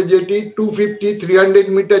length of a jetty, 250, 300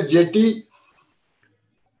 meter jetty,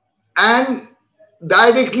 and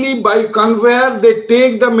directly by conveyor, they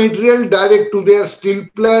take the material direct to their steel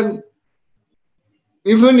plant,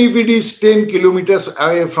 even if it is 10 kilometers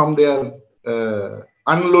away from their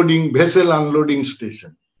vessel unloading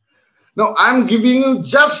station. Now, I'm giving you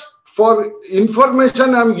just for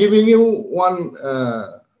information, I'm giving you one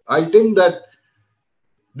item that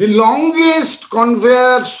the longest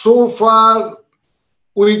conveyor so far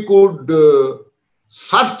we could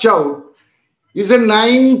search out is a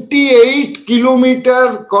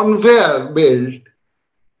 98-kilometer conveyor belt,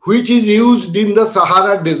 which is used in the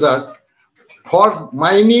Sahara Desert for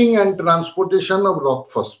mining and transportation of rock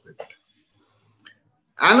phosphate.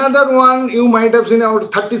 Another one you might have seen,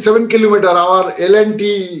 about 37 kilometer, our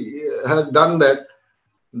L&T has done that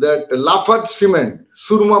Lafat Cement,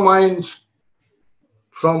 Surma mines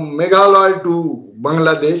from Meghalaya to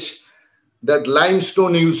Bangladesh, that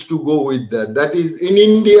limestone used to go with that. That is in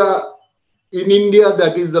India,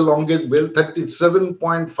 that is the longest belt,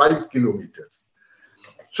 37.5 kilometers.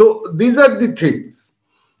 So these are the things.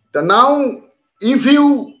 So now, if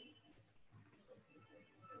you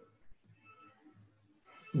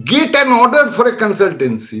get an order for a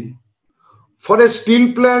consultancy, for a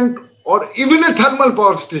steel plant, or even a thermal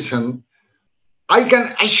power station, I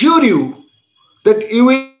can assure you that you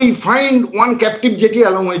will find one captive jetty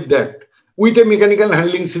along with that, with a mechanical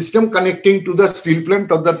handling system connecting to the steel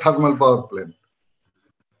plant or the thermal power plant.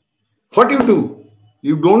 What do?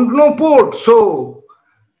 You don't know port, so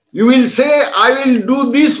you will say, I will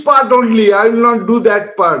do this part only, I will not do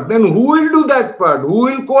that part. Then who will do that part? Who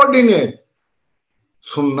will coordinate?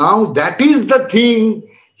 So now that is the thing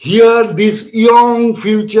here, these young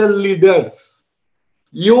future leaders,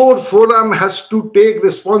 your forum has to take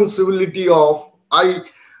responsibility of. I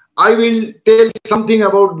will tell something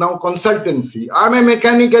about now consultancy. I'm a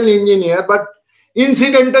mechanical engineer, but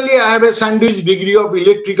incidentally I have a sandwich degree of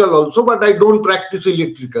electrical also, but I don't practice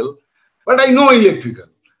electrical, but I know electrical.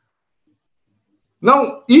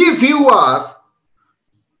 Now, if you are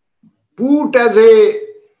put as a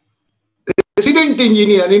resident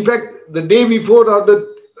engineer, in fact, the day before or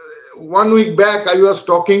the 1 week back, I was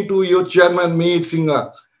talking to your chairman, Mihir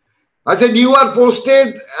Singha. I said, you are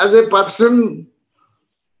posted as a person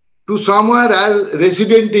to somewhere as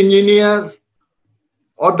resident engineer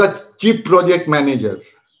or the chief project manager.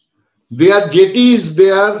 Their jetty is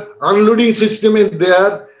there, unloading system is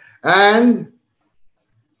there, and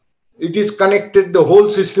it is connected, the whole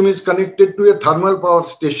system is connected to a thermal power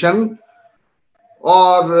station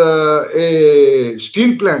or a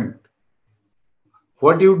steel plant,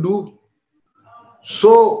 what you do?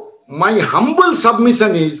 So my humble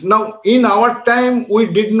submission is, now in our time, we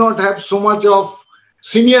did not have so much of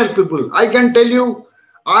senior people. I can tell you,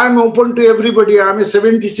 I'm open to everybody. I'm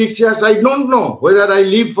 76 years. I don't know whether I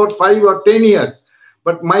live for 5 or 10 years.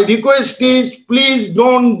 But my request is, please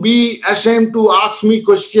don't be ashamed to ask me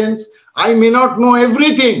questions. I may not know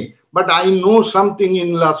everything, but I know something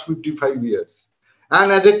in last 55 years.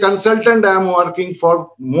 And as a consultant, I am working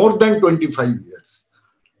for more than 25 years.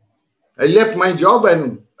 I left my job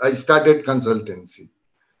and I started consultancy.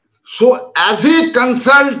 So as a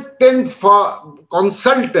consultant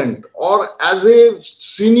or as a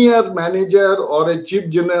senior manager or a chief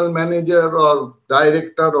general manager or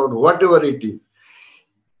director or whatever it is,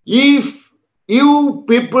 if you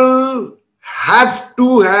people have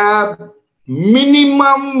to have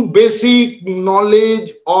minimum basic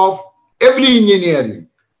knowledge of every engineering,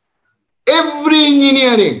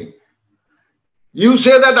 you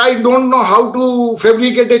say that I don't know how to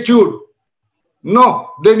fabricate a tube.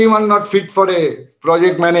 No, then you are not fit for a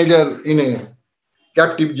project manager in a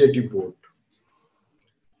captive jetty port.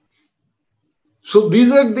 So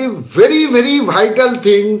these are the very, very vital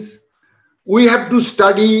things we have to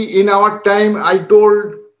study in our time. I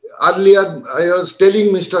told earlier, I was telling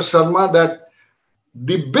Mr. Sharma that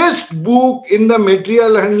the best book in the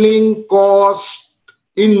material handling cost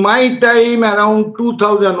in my time around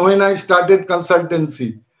 2000 when I started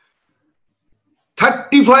consultancy,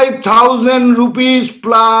 35,000 rupees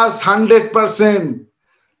plus 100%.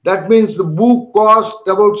 That means the book cost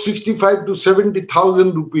about 65 to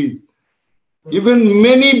 70,000 rupees. Even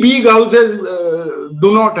many big houses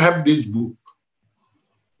do not have this book.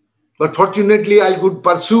 But fortunately, I could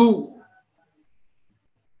pursue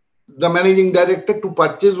the managing director to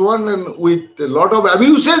purchase one, and with a lot of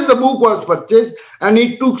abuses, the book was purchased, and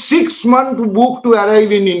it took 6 months for the book to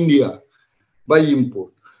arrive in India by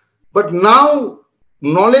import. But now,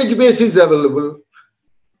 knowledge base is available.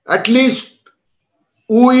 At least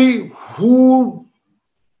we who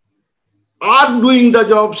are doing the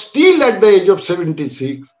job still at the age of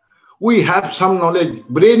 76, we have some knowledge.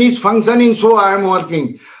 Brain is functioning, so I am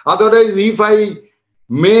working. Otherwise, if I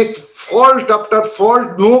make fault after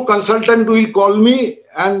fault, no consultant will call me,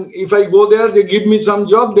 and if I go there, they give me some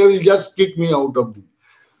job, they will just kick me out of it.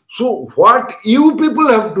 So what you people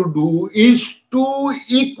have to do is to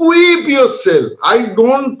equip yourself. I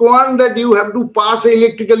don't want that you have to pass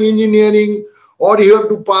electrical engineering or you have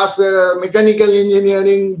to pass a mechanical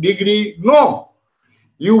engineering degree. No,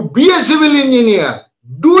 you be a civil engineer,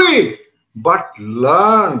 do it, but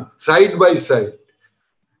learn side by side.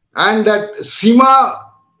 And that CIMA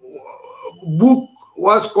book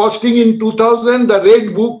was costing in 2000, the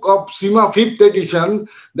red book of CIMA 5th edition,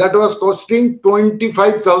 that was costing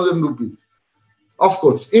 25,000 rupees, of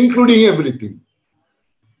course, including everything.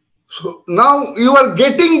 So now you are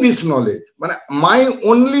getting this knowledge. My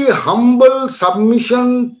only humble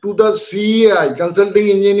submission to the CEI, Consulting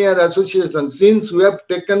Engineer Association, since we have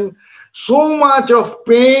taken so much of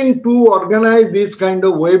pain to organize this kind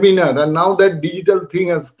of webinar, and now that digital thing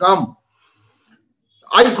has come,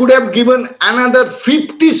 I could have given another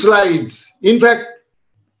 50 slides. In fact,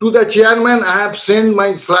 to the chairman, I have sent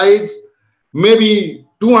my slides, maybe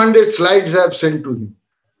 200 slides I have sent to him,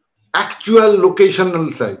 actual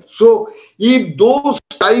locational slides. So if those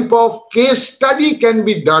type of case study can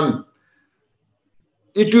be done,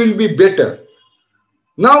 it will be better.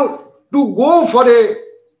 Now, to go for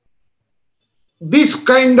this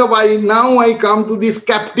kind of, now I come to this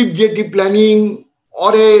captive jetty planning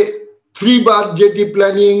or a 3-bar jetty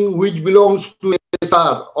planning which belongs to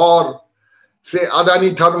SR or say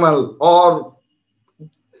Adani Thermal or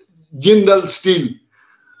Jindal Steel.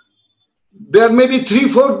 There may be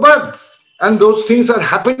 3-4 berths, and those things are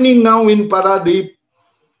happening now in Paradip,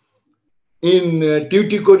 in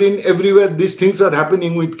Tuticorin, everywhere these things are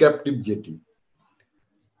happening with captive jetty.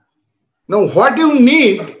 Now what you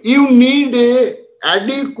need a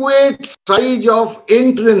adequate size of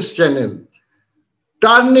entrance channel,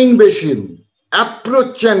 turning basin,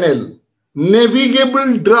 approach channel,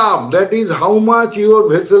 navigable draft, that is how much your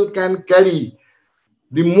vessel can carry.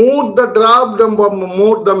 The more the draft, the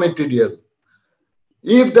more the material.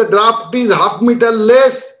 If the draft is half meter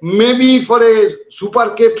less, maybe for a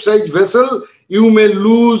super capesize vessel, you may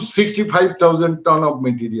lose 65,000 ton of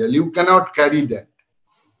material. You cannot carry that.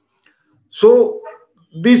 So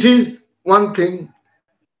this is one thing.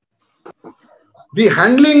 The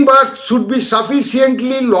handling berth should be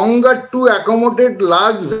sufficiently longer to accommodate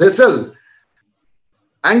large vessel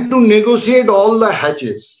and to negotiate all the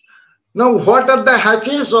hatches. Now, what are the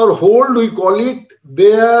hatches or hold? We call it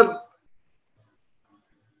their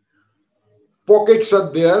pockets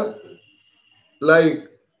are there, like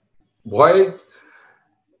void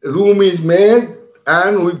room is made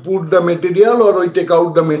and we put the material or we take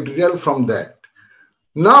out the material from that.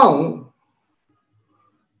 Now,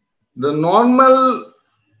 the normal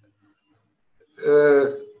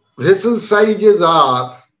vessel sizes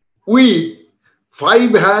are with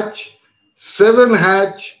 5 hatch, 7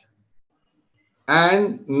 hatch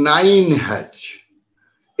and 9 hatch.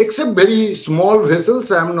 Except very small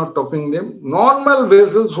vessels, I am not talking them. Normal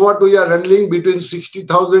vessels, what we are handling between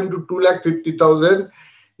 60,000 to 250,000,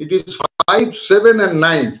 it is 5, 7 and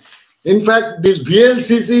 9. In fact, this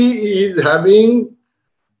VLCC is having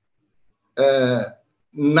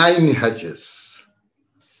 9 hatches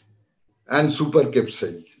and super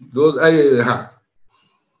capesize. Those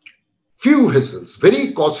few vessels,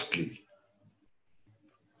 very costly.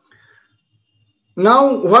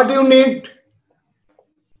 Now, what you need?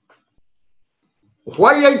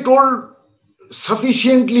 Why I told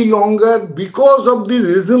sufficiently longer? Because of the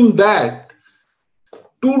reason that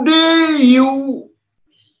today you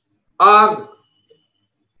are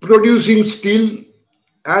producing steel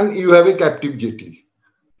and you have a captive jetty.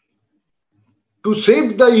 To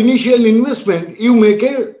save the initial investment, you make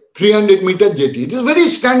a 300-meter jetty. It is very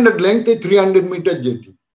standard length, a 300-meter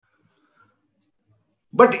jetty.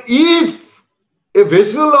 But if a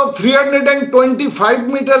vessel of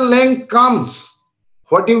 325-meter length comes,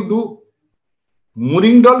 what you do?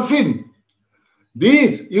 Mooring dolphin.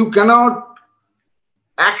 These you cannot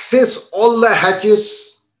access all the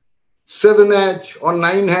hatches, 7 hatch or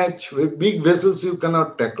 9 hatch. With big vessels you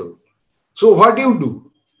cannot tackle. So what you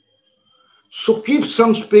do? So keep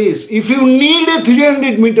some space. If you need a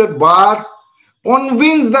 300-meter bar,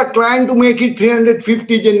 convince the client to make it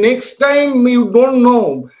 350. The next time you don't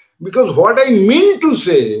know. Because what I mean to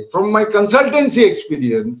say from my consultancy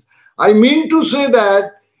experience, I mean to say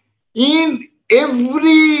that in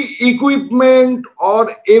every equipment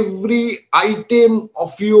or every item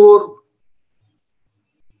of your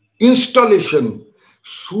installation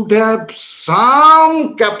should have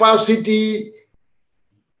some capacity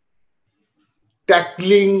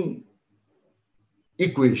tackling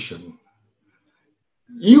equation.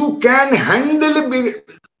 You can handle a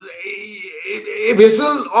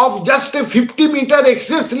vessel of just a 50-meter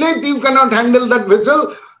excess length, you cannot handle that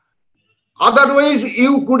vessel. Otherwise,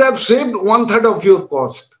 you could have saved 1/3 of your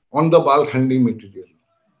cost on the bulk handling material,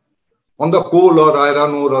 on the coal or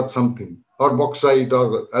iron ore or something, or bauxite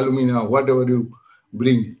or alumina, whatever you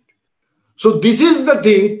bring it. So this is the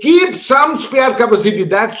thing, keep some spare capacity.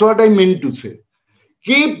 That's what I mean to say.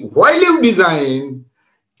 Keep, while you design,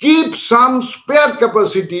 keep some spare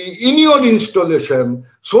capacity in your installation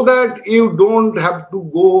so that you don't have to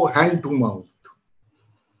go hand to mouth.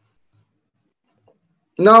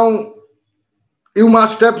 Now, you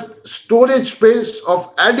must have storage space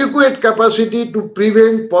of adequate capacity to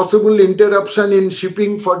prevent possible interruption in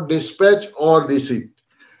shipping for dispatch or receipt.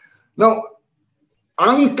 Now,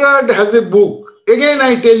 UNCTAD has a book. Again,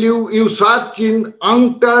 I tell you, you search in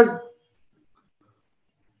UNCTAD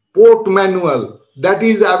port manual, that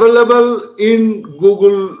is available in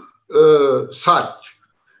Google search.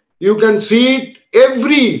 You can see it,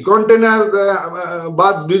 every container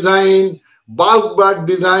berth design, bulk berth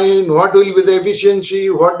design, what will be the efficiency,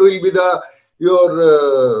 what will be the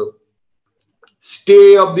your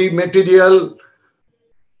stay of the material.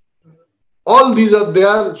 All these are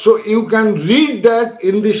there. So you can read that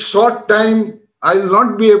in this short time. I will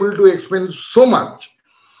not be able to explain so much.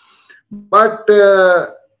 But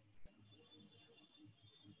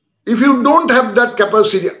if you don't have that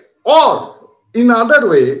capacity, or in other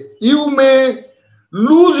way, you may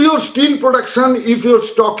lose your steel production if your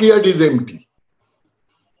stockyard is empty.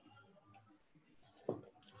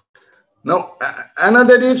 Now,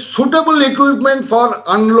 another is suitable equipment for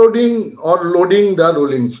unloading or loading the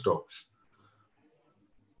rolling stocks.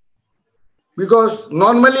 Because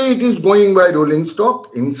normally it is going by rolling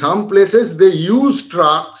stock. In some places they use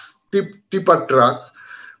trucks, tipper trucks,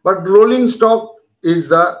 but rolling stock is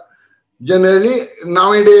the generally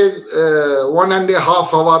nowadays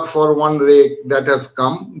 1.5 hours for one rake that has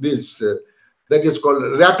come. This that is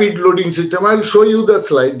called rapid loading system. I will show you the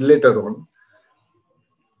slide later on.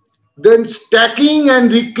 Then stacking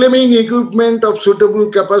and reclaiming equipment of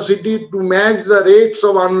suitable capacity to match the rates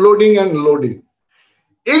of unloading and loading.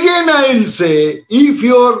 Again, I will say, if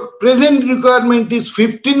your present requirement is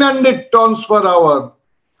 1500 tons per hour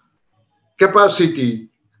capacity,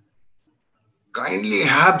 kindly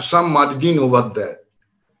have some margin over that.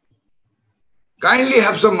 Kindly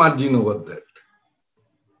have some margin over that.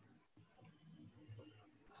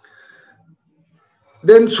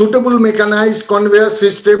 Then suitable mechanized conveyor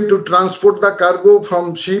system to transport the cargo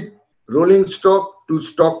from ship rolling stock to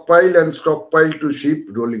stockpile and stockpile to ship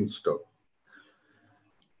rolling stock.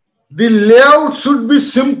 The layout should be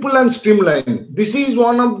simple and streamlined. This is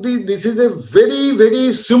a very,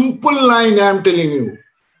 very simple line I am telling you.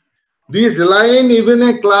 This line even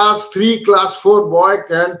a class 3, class 4 boy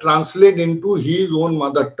can translate into his own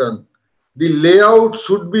mother tongue. The layout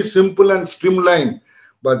should be simple and streamlined,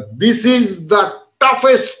 but this is the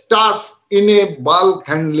toughest task in a bulk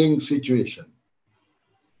handling situation.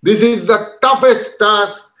 This is the toughest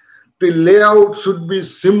task. The layout should be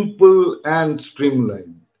simple and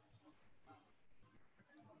streamlined.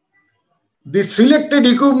 The selected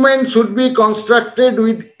equipment should be constructed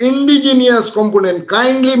with indigenous component.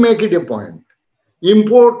 Kindly make it a point.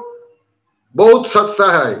 Import, both sasta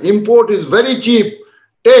hai. Import is very cheap.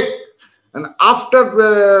 Take, and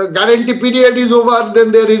after guarantee period is over,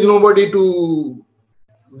 then there is nobody to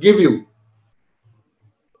give you.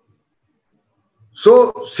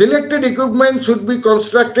 So selected equipment should be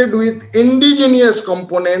constructed with indigenous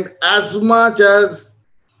component as much as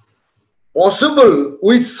possible,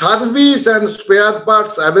 with service and spare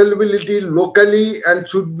parts availability locally, and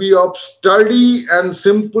should be of sturdy and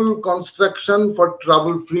simple construction for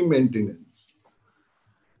trouble-free maintenance.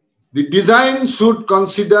 The design should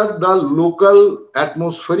consider the local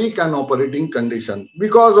atmospheric and operating condition.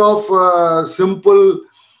 Because of simple,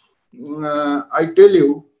 I tell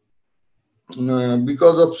you,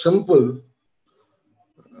 because of simple,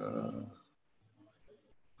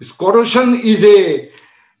 this corrosion is a,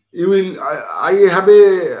 I have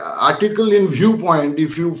a article in Viewpoint,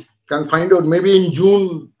 if you can find out, maybe in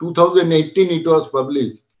June 2018 it was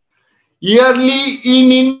published. Yearly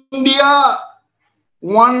in India,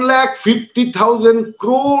 1,50,000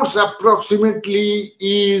 crores approximately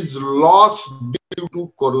is lost due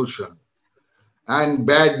to corrosion and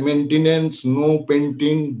bad maintenance, no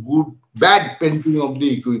painting, bad painting of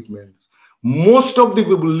the equipment. Most of the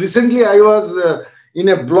people, recently I was in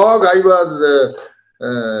a blog, I was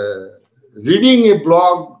reading a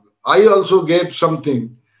blog, I also gave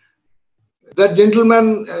something. That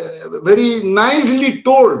gentleman very nicely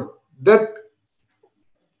told that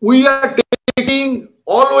we are taking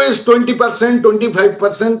always 20%,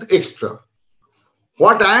 25% extra.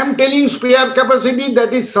 What I am telling spare capacity,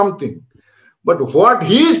 that is something. But what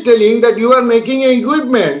he is telling, that you are making an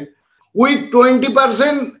equipment with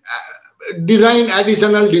 20% design,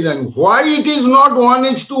 additional design. Why it is not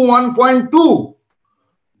 1:1.2?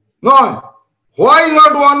 No. Why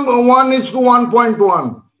not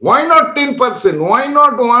 1:1.1? Why not 10%? Why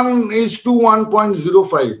not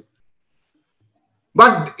 1:1.05?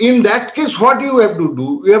 But in that case, what you have to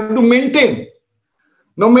do? You have to maintain.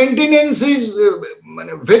 Now, maintenance is a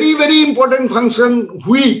very, very important function,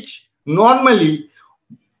 which normally,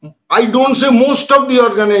 I don't say most of the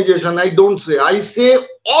organization, I don't say. I say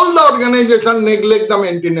all the organization neglect the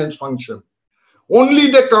maintenance function. Only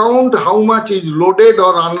they count how much is loaded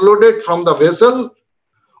or unloaded from the vessel,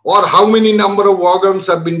 or how many number of wagons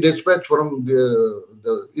have been dispatched from the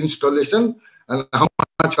installation, and how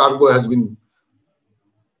much cargo has been.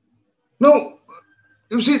 No,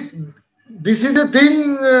 you see, this is a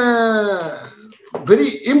thing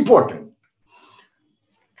very important.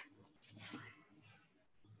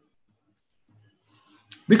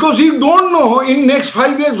 Because you don't know in next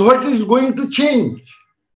 5 years what is going to change.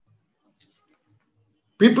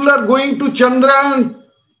 People are going to Chandrayaan,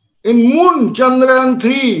 in moon, Chandrayaan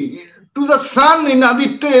 3, to the sun in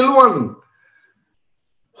Aditya L1.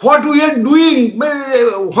 What we are doing,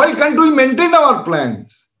 why can't we maintain our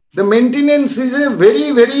plans? The maintenance is a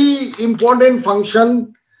very, very important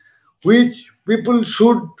function which people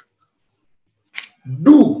should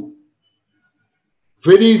do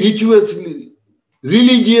very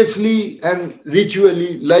religiously and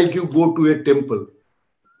ritually, like you go to a temple.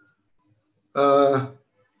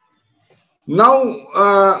 Now,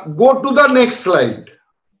 go to the next slide.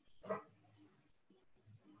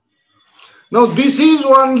 Now, this is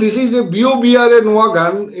a BOBRN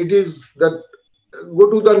wagon. It is that, go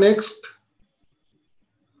to the next.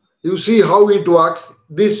 You see how it works.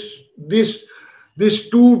 These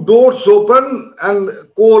two doors open, and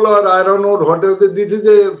coal or iron or whatever. This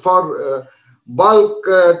is for bulk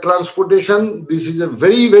transportation. This is a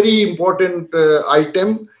very, very important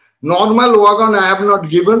item. Normal wagon I have not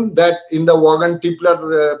given. That in the wagon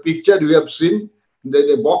Tipler picture you have seen.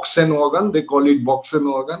 The boxen wagon, they call it boxen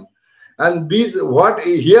wagon. And these, what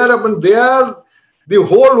here happened, there, the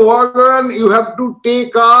whole wagon you have to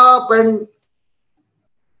take up and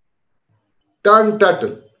turn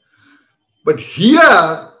turtle. But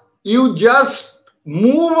here you just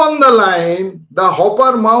move on the line, the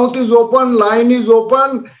hopper mouth is open, line is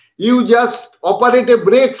open, you just operate a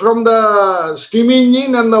brake from the steam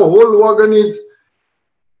engine and the whole wagon is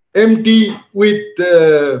empty with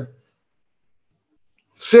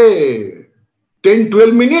say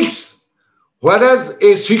 10-12 minutes. Whereas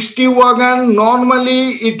a 60 wagon,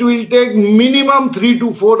 normally it will take minimum 3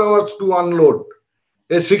 to 4 hours to unload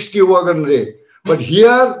a 60 wagon rake. But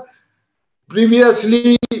here,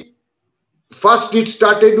 previously, first it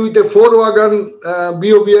started with a 4 wagon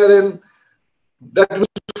BOBRN. That means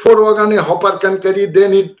 4 wagon a hopper can carry,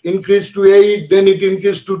 then it increased to 8, then it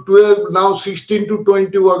increased to 12, now 16 to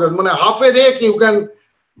 20 wagon. When half a rake you can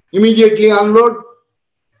immediately unload.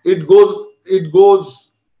 It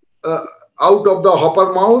goes out of the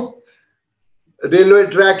hopper mouth. Railway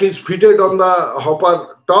track is fitted on the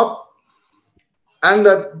hopper top, and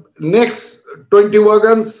the next 20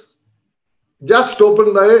 wagons just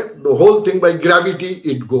open the whole thing by gravity,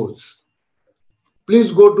 it goes.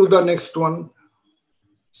 Please go to the next one.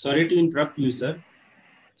 Sorry to interrupt you, sir.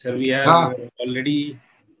 Sir, we have already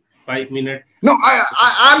 5 minutes. No,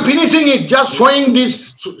 I'm finishing it, just showing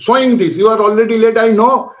this. You are already late, I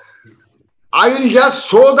know. I will just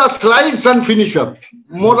show the slides and finish up.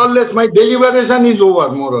 More or less, my deliberation is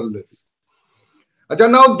over, more or less.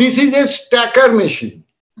 Now, this is a stacker machine.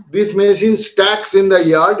 This machine stacks in the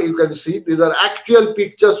yard. You can see these are actual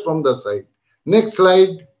pictures from the side. Next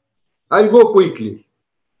slide. I'll go quickly.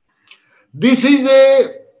 This is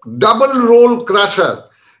a double roll crusher.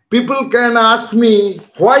 People can ask me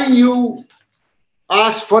why you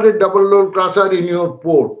ask for a double roll crusher in your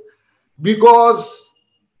port. Because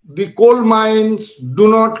the coal mines do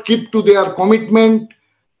not keep to their commitment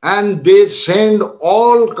and they send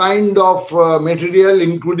all kind of material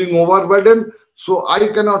including overburden. So I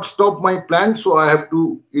cannot stop my plant, so I have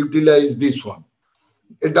to utilize this one.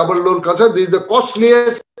 A double roll crusher. This is the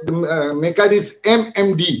costliest. The maker is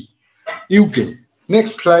MMD UK.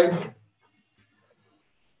 Next slide.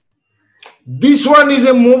 This one is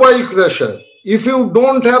a mobile crusher. If you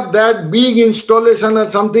don't have that big installation or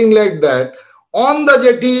something like that, on the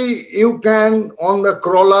jetty, you can, on the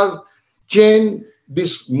crawler chain,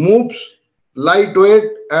 this moves lightweight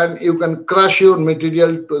and you can crush your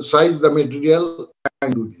material to size the material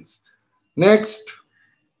and do this. Next.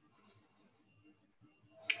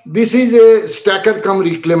 This is a stacker cum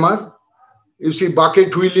reclaimer. You see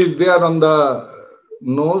bucket wheel is there on the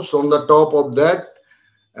nose, on the top of that.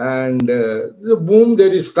 And the boom,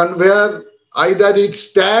 there is conveyor. Either it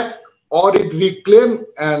stack or it reclaim,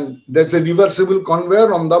 and there's a reversible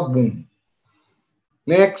conveyor on the boom.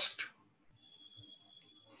 Next.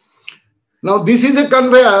 Now this is a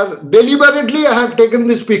conveyor. Deliberately I have taken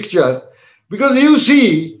this picture because you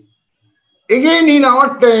see, again in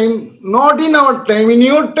our time, not in our time, in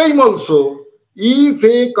your time also, if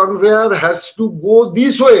a conveyor has to go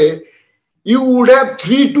this way, you would have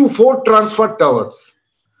 3 to 4 transfer towers.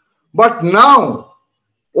 But now,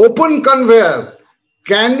 open conveyor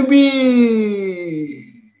can be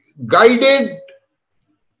guided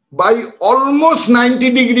by almost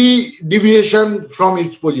 90-degree deviation from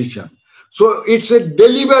its position. So it's a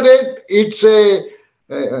deliberate, it's a,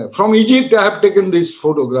 from Egypt I have taken this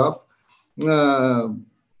photograph.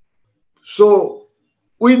 So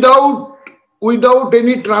without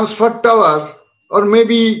any transfer tower, or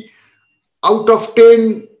maybe out of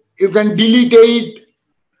 10, you can delete 8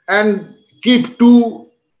 and keep 2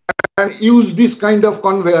 and use this kind of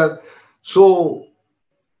conveyor. So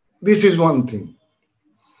this is one thing.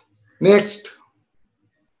 Next.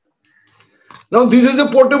 Now this is a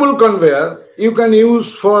portable conveyor. You can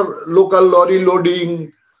use for local lorry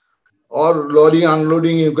loading or lorry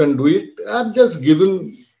unloading, you can do it. I've just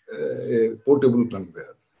given a portable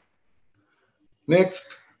conveyor.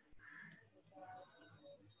 Next.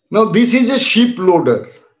 Now this is a ship loader.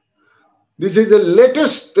 This is the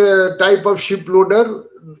latest type of ship loader.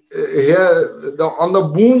 Here on the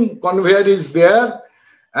boom conveyor is there,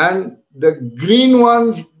 and the green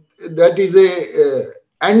one, that is a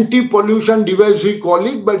anti-pollution device we call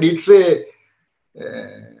it, but it's a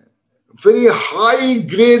very high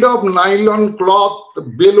grade of nylon cloth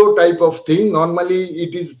bellow type of thing. Normally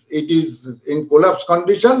it is in collapse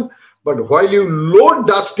condition, but while you load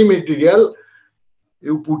dusty material,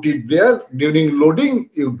 you put it there. During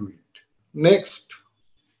loading, you do it. Next.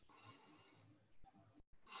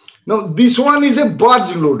 Now this one is a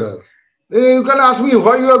barge loader. You can ask me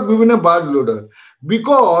why you have given a barge loader.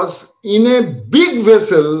 Because in a big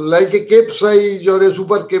vessel like a capesize or a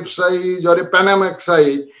super capesize or a Panamax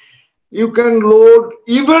size, you can load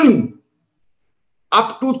even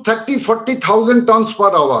up to 30,000 to 40,000 tons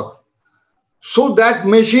per hour. So that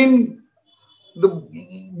machine the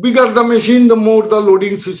bigger the machine, the more the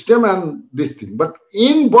loading system and this thing. But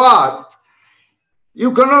in bath,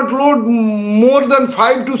 you cannot load more than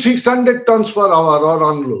 500 to 600 tons per hour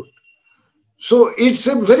or unload. So it's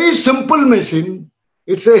a very simple machine.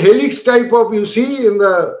 It's a helix type of, you see in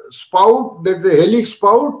the spout, there's a helix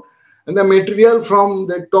spout, and the material from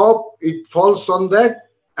the top, it falls on that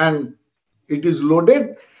and it is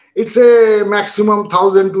loaded. It's a maximum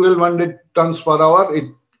 1,000 to 1,200 tons per hour. It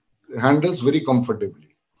handles very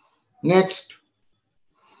comfortably. Next.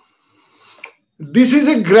 This is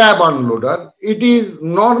a grab unloader. It is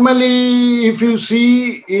normally, if you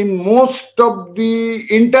see in most of the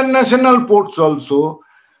international ports also,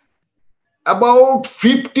 about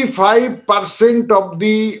 55% of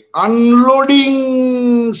the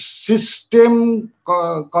unloading system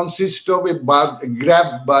consists of a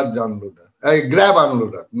grab barge unloader. A grab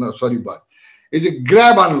unloader. No, sorry, barge. It's a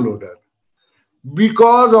grab unloader.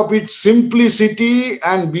 Because of its simplicity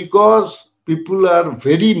and because people are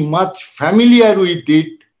very much familiar with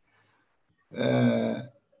it,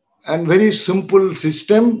 and very simple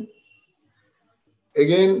system.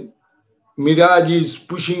 Again, Miraj is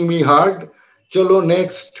pushing me hard. Chalo,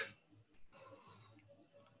 next.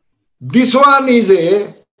 This one is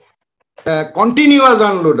a continuous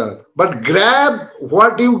unloader, but grab,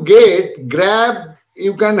 what you get, grab,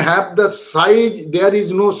 you can have the size, there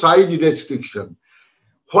is no size restriction.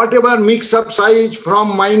 Whatever mix-up size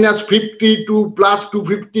from -50 to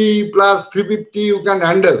 +250, +350, you can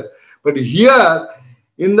handle. But here,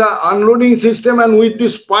 in the unloading system and with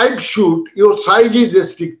this pipe chute, your size is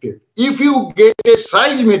restricted. If you get a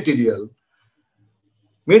size material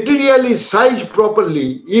is sized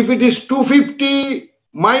properly. If it is 250,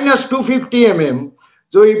 -250 mm,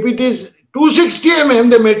 so if it is 260 mm,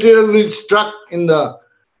 the material will struck in the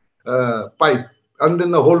pipe, and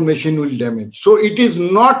then the whole machine will damage. So it is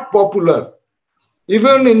not popular.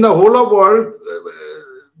 Even in the whole of world,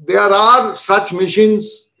 there are such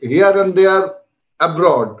machines here and there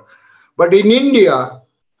abroad. But in India,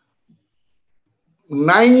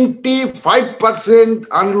 95%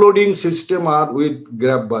 unloading system are with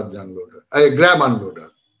grab barge unloader, grab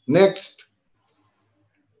unloader. Next.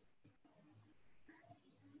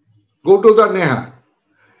 Go to the Neha.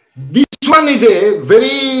 This one is a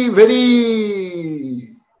very, very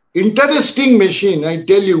interesting machine. I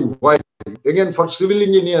tell you why. Again, for civil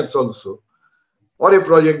engineers also, or a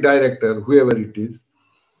project director, whoever it is.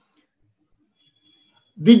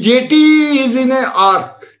 The jetty is in an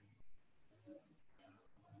arc,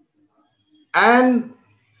 and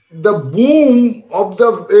the boom of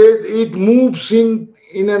it moves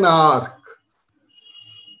in an arc.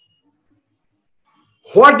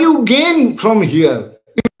 What you gain from here?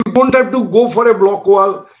 You don't have to go for a block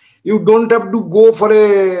wall. You don't have to go for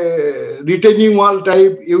a retaining wall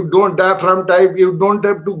type. You don't diaphragm type. You don't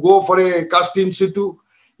have to go for a cast in situ.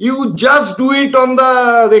 You just do it on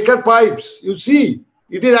the Raker pipes. You see,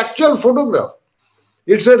 it is actual photograph.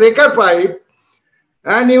 It's a Raker pipe,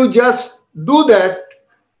 and you just do that.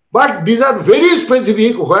 But these are very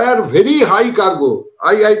specific, where very high cargo.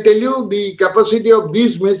 I tell you, the capacity of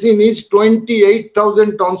this machine is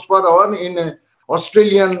 28,000 tons per hour in a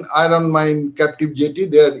Australian iron mine captive jetty.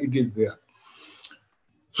 There it is there.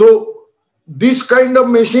 So this kind of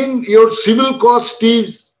machine, your civil cost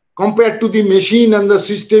is, compared to the machine and the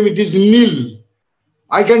system, it is nil.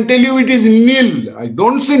 I can tell you it is nil. I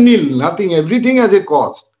don't say nil, nothing. Everything has a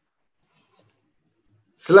cost.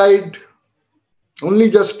 Slide. Only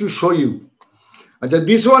just to show you.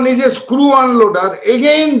 This one is a screw unloader.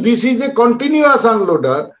 Again, this is a continuous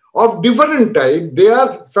unloader of different type.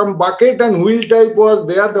 There, some bucket and wheel type was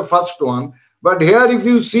there, the first one. But here, if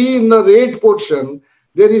you see in the red portion,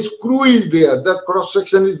 there is screw is there. That cross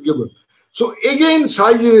section is given. So again,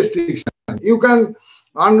 size restriction. You can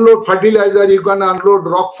unload fertilizer, you can unload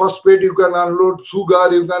rock phosphate, you can unload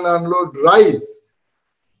sugar, you can unload rice.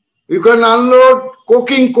 You can unload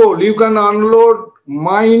coking coal, you can unload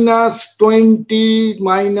 -20,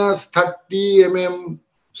 -30 mm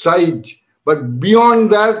size. But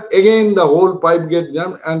beyond that, again, the whole pipe gets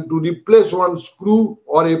jammed, and to replace one screw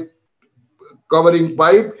or a covering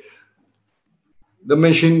pipe, the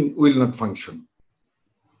machine will not function.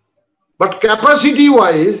 But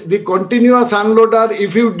capacity-wise, the continuous unloader,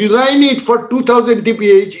 if you design it for 2000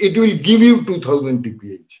 TPH, it will give you 2000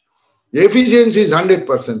 TPH. The efficiency is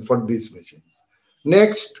 100% for these machines.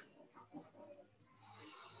 Next.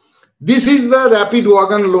 This is the rapid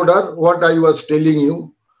wagon loader, what I was telling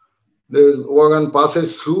you. The wagon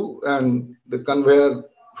passes through and the conveyor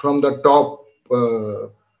from the top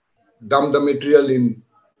dump the material in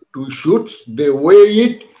two chutes. They weigh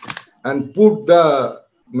it and put the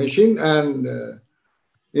machine, and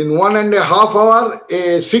in 1.5 hours,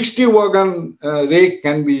 a 60 wagon rake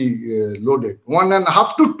can be loaded.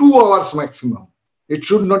 1.5 to 2 hours maximum. It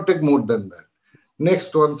should not take more than that.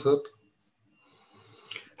 Next one, sir.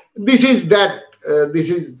 This is that. This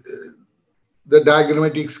is the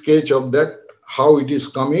diagrammatic sketch of that, how it is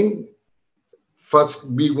coming.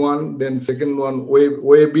 First big one, then second one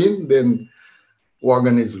way bin, then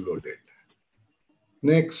wagon is loaded.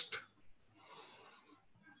 Next.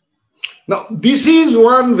 Now, this is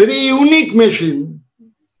one very unique machine.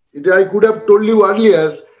 I could have told you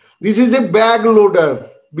earlier, this is a bag loader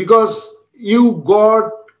because you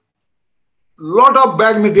got lot of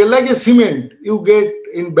bag material, like a cement you get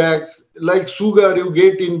in bags, like sugar you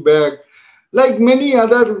get in bag, like many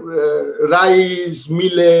other rice,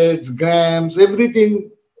 millets, grams,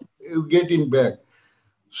 everything you get in bag.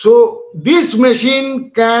 So this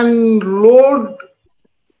machine can load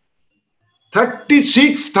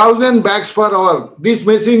 36,000 bags per hour. This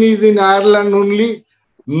machine is in Ireland only.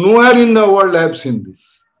 Nowhere in the world I have seen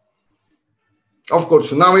this. Of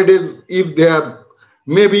course, nowadays, if they have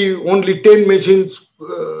maybe only 10 machines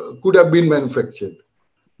could have been manufactured.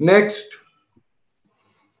 Next.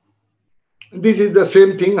 This is the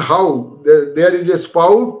same thing, how there is a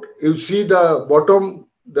spout. You see the bottom,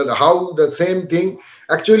 how the same thing.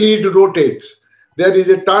 Actually, it rotates. There is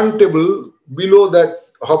a turntable below that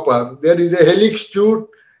hopper. There is a helix chute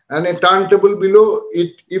and a turntable below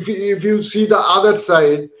it. If you see the other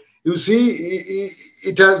side, you see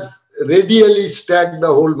it has radially stacked the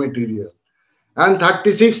whole material. And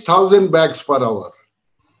 36,000 bags per hour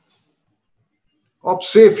of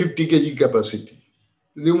say 50 kg capacity.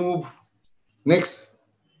 Remove. Next.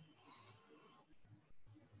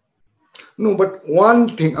 No, but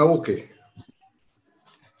one thing, okay.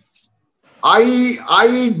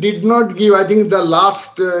 I did not give, I think the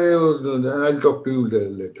last, I'll talk to you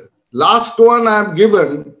later. Last one I have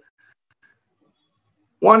given,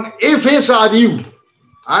 one FSRU.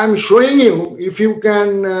 I am showing you, if you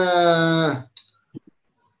can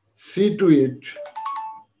see to it.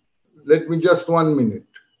 Let me just 1 minute.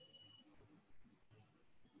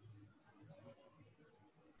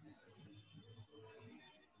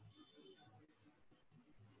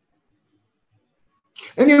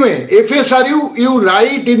 Anyway, FSRU, you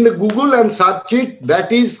write in the Google and search it.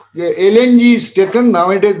 That is, LNG is taken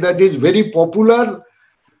nowadays. That is very popular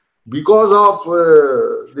because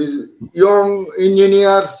of these young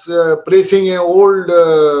engineers pressing an old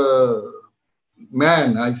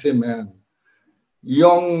man. I say man.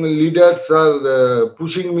 Young leaders are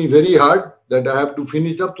pushing me very hard that I have to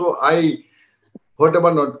finish up. So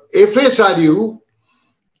whatever not. FSRU,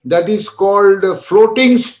 that is called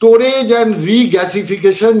floating storage and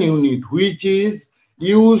regasification unit, which is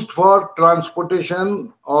used for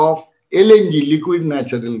transportation of LNG, liquid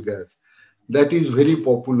natural gas. That is very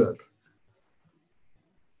popular.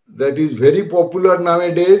 That is very popular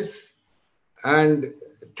nowadays. And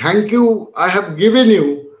thank you, I have given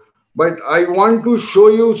you, but I want to show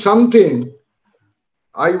you something.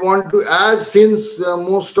 I want to, as since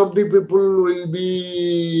most of the people will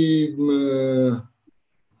be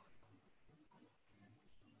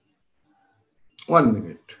 1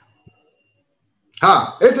 minute.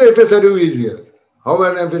 It's FSRU is here. How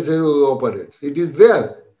an FSRU operates. It is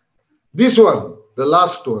there. This one, the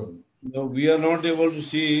last one. No, we are not able to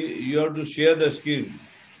see. You have to share the screen.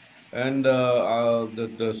 And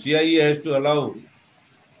the CIE has to allow.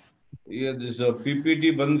 Yeah, this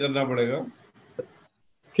PPT band karna padega.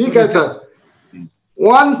 ठीक है, sir.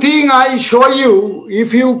 One thing I show you,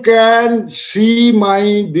 if you can see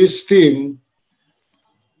this thing.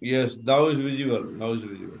 Yes, now is visible. Now is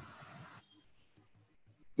visible.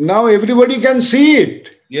 Now everybody can see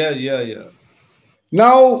it. Yeah.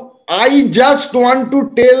 Now I just want to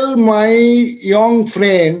tell my young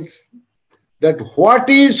friends that what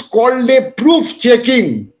is called a proof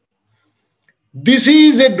checking. This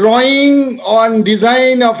is a drawing on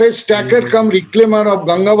design of a stacker cum reclaimer of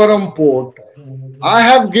Gangavaram port. I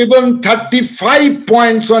have given 35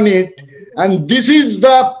 points on it, and this is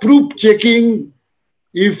the proof checking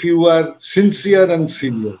if you are sincere and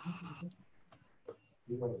serious.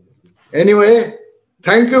 Anyway,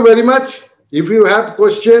 thank you very much. If you have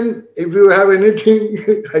question, if you have anything,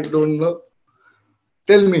 I don't know,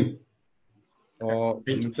 tell me.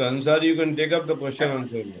 Mr. Ansari, you can take up the question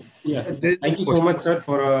answer. Yeah, thank you so much, sir,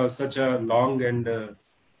 for such a long and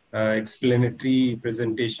explanatory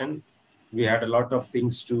presentation. We had a lot of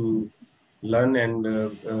things to learn and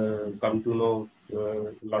come to know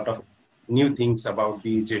a lot of new things about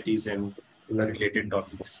the jetties and the related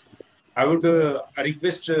topics. I would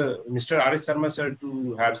request Mr. R.S. Sharma, sir,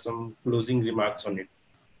 to have some closing remarks on it.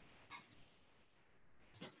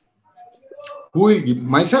 Who will give?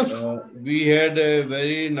 Myself? We had a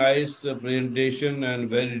very nice presentation and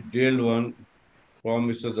very detailed one from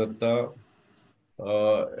Mr. Datta.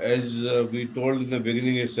 As we told in the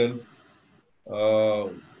beginning itself,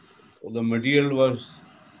 the material was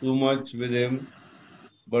too much with him,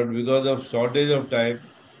 but because of shortage of time,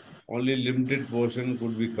 only limited portion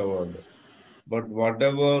could be covered. But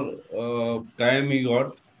whatever time he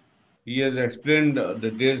got, he has explained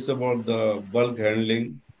details about the bulk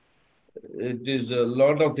handling. It is a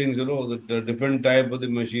lot of things, the different type of the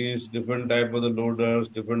machines, different type of the loaders,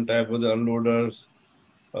 different type of the unloaders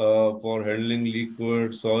for handling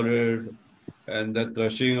liquid, solid, and the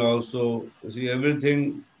crushing also. You see,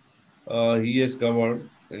 everything he has covered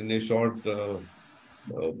in a short,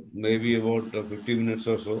 maybe about 50 minutes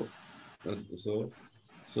or so.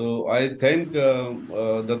 So I thank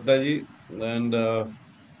Dattaji, and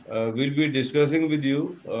we'll be discussing with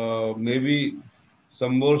you maybe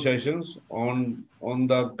some more sessions on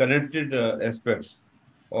the connected aspects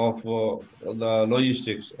of the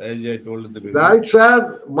logistics, as I told in the beginning. Right,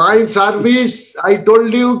 sir. My service, I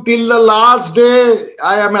told you, till the last day,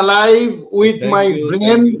 I am alive with my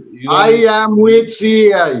brain. I am with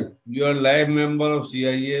CAI. You are live member of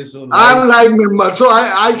CIA, so I am live member, so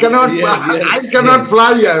I cannot I cannot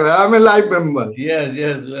fly. I am a live member. Yes.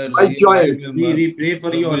 I joined. We pray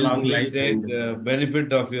for your long life. Take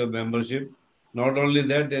benefit of your membership. Not only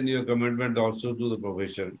that, and your commitment also to the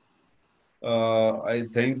profession. I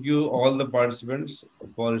thank you all the participants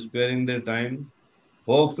for sparing their time.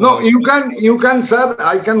 Hope no, you can, sir.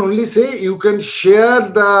 I can only say you can share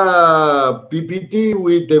the PPT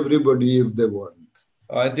with everybody if they want.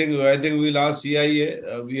 I think we'll ask CIA.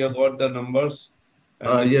 We have got the numbers,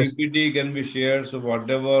 and the yes. PPT can be shared. So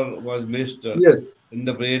whatever was missed yes. in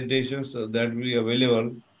the presentations, that will be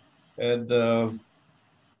available. And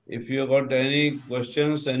if you have got any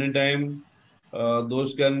questions anytime,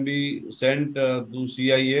 those can be sent to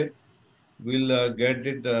CIA. We'll get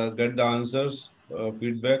the answers,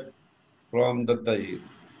 feedback from Dattaji.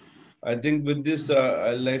 I think with this,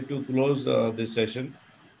 I'd like to close this session.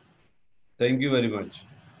 Thank you very much.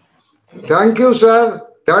 Thank you, sir.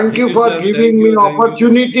 Thank you for giving me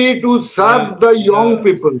opportunity to serve the young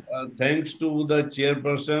people. Thanks to the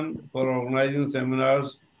chairperson for organizing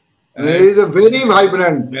seminars. It is a very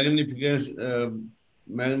vibrant,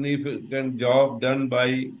 magnificent job done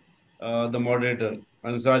by the moderator,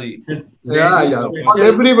 Ansari. Yeah.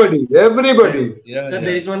 Everybody. Sir,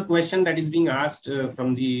 there is one question that is being asked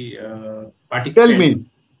from the participant. Tell me.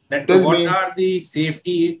 What are the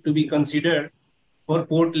safety to be considered for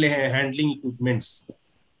port handling equipments?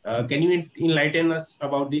 Can you enlighten us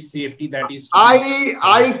about this safety that is?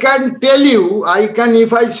 I can tell you,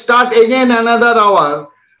 if I start again another hour,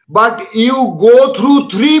 but you go through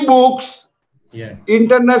 3 books,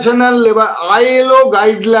 international level, ILO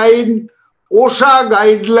guideline, OSHA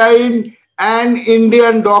guideline, and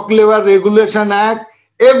Indian Dock Level Regulation Act,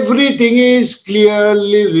 everything is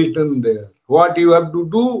clearly written there. What you have to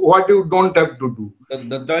do, what you don't have to do.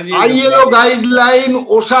 ILO guideline,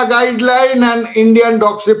 OSHA guideline, and Indian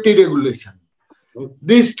Dock Safety Regulation.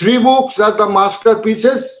 These 3 books are the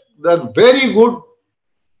masterpieces. They are very good,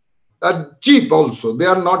 cheap also. They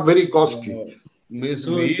are not very costly.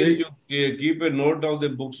 So you keep a note of the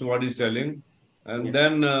books, what is telling, and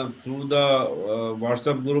then through the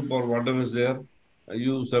WhatsApp group or whatever is there,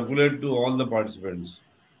 you circulate to all the participants.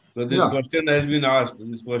 So this question has been asked,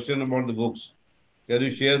 this question about the books. Can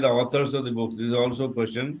you share the authors of the books? This is also a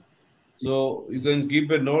question. So you can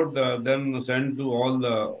keep a note, then send to all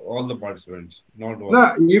the participants. Not one.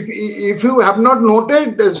 No, if you have not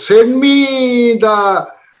noted, send me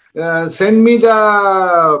the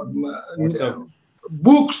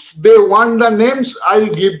books. They want the names. I'll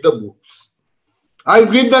give the books. I'll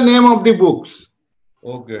give the name of the books.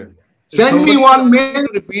 Okay. Send me one mail.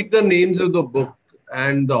 Repeat the names of the book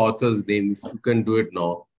and the author's name, if you can do it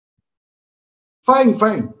now.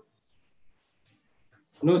 Fine.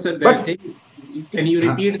 No, sir. They're saying, can you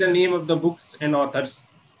repeat the name of the books and authors?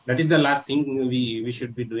 That is the last thing we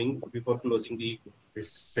should be doing before closing this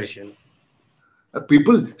session.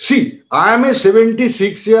 People, see, I am a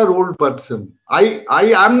 76-year-old person. I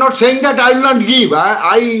am not saying that I will not give.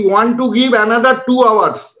 I want to give another 2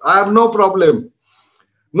 hours. I have no problem.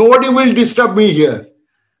 Nobody will disturb me here.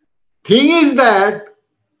 Thing is that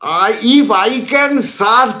if I can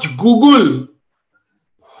search Google,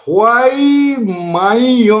 why my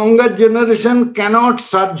younger generation cannot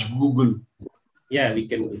search Google? Yeah, we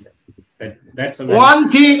can do that. That's a one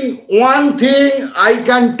thing I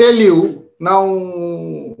can tell you. Now,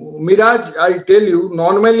 Miraj, I tell you,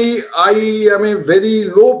 normally I am a very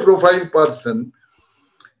low profile person.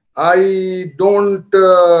 I don't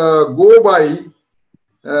go by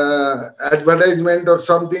advertisement or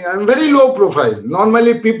something. I'm very low profile.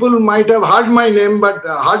 Normally people might have heard my name, but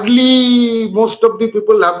hardly most of the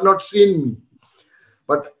people have not seen me.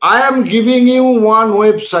 But I am giving you one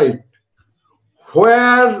website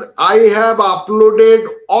where I have uploaded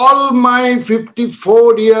all my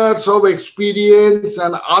 54 years of experience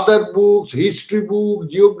and other books, history book,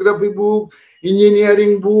 geography book,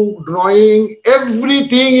 engineering book, drawing,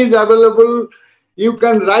 everything is available. You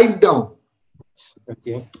can write down.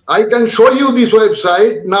 Okay. I can show you this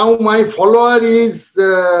website. Now my follower is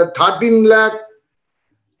 13 lakh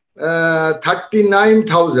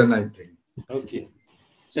 39,000, I think. Okay.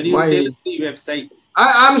 So you tell us the website.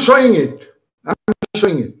 I'm showing it.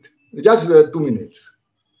 Showing it. Just 2 minutes.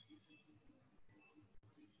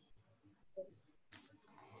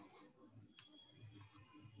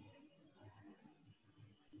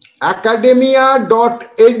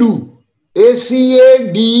 Academia.edu.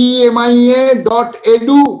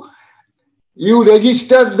 academia.edu. You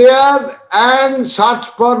register there and search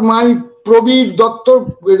for my Probir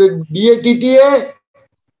Datta DATTA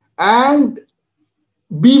and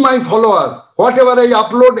be my follower. Whatever I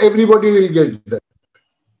upload, everybody will get that.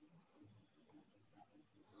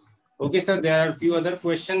 Okay, sir. There are a few other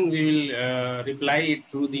questions. We will reply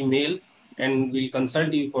it through the mail, and we'll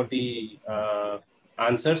consult you for the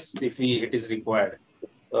answers if it is required.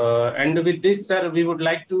 And with this, sir, we would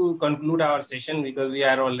like to conclude our session because we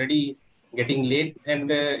are already getting late.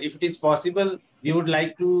 And if it is possible, we would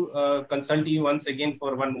like to consult you once again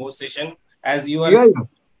for one more session. As you are,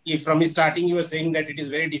 from starting, you were saying that it is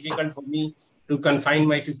very difficult for me to confine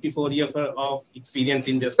my 54 years of experience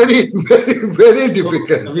in this. Very difficult.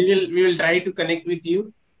 So we will try to connect with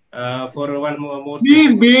you for one more.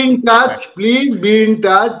 Please be in touch. Please be in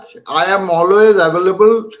touch. I am always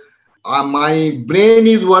available. My brain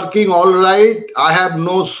is working all right. I have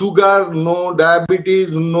no sugar, no diabetes,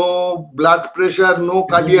 no blood pressure, no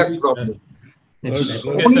cardiac problem.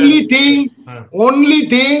 Only thing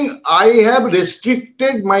I have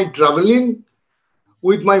restricted my traveling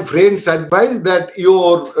with my friends' advice that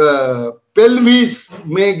your pelvis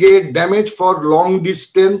may get damaged for long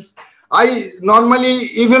distance. I normally,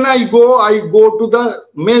 even I go to the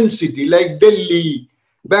main city like Delhi,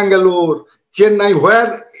 Bangalore, Chennai,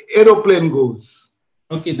 where aeroplane goes.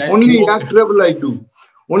 Okay, that's only air travel I do.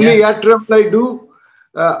 Air travel I do.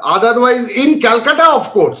 Otherwise, in Calcutta, of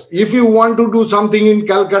course, if you want to do something in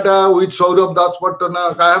Calcutta with Saurabh Das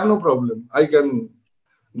Pattanaik, I have no problem. I can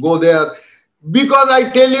go there. Because I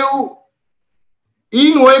tell you,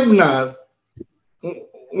 in webinar,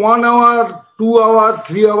 1 hour, 2 hour,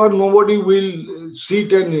 3 hour, nobody will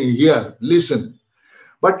sit and hear, listen.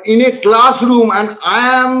 But in a classroom, and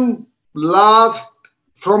I am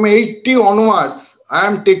from 80 onwards, I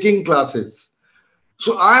am taking classes.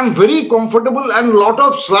 So I am very comfortable and lot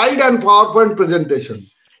of slide and PowerPoint presentation.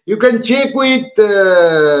 You can check with,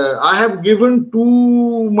 I have given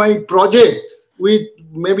to my projects with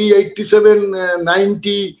maybe 87,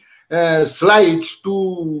 90 slides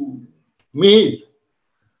to me.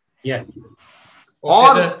 Yeah.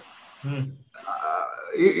 Or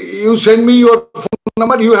you send me your phone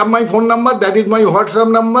number. You have my phone number. That is my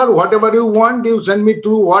WhatsApp number. Whatever you want, you send me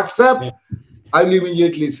through WhatsApp. Yeah. I will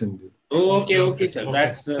immediately send you. Oh, okay, sir.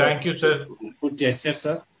 That's thank you, sir. Good gesture,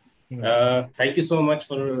 sir. Thank you so much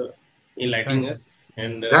for enlightening us.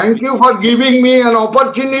 And thank you for giving me an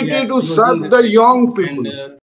opportunity to serve the young people. And,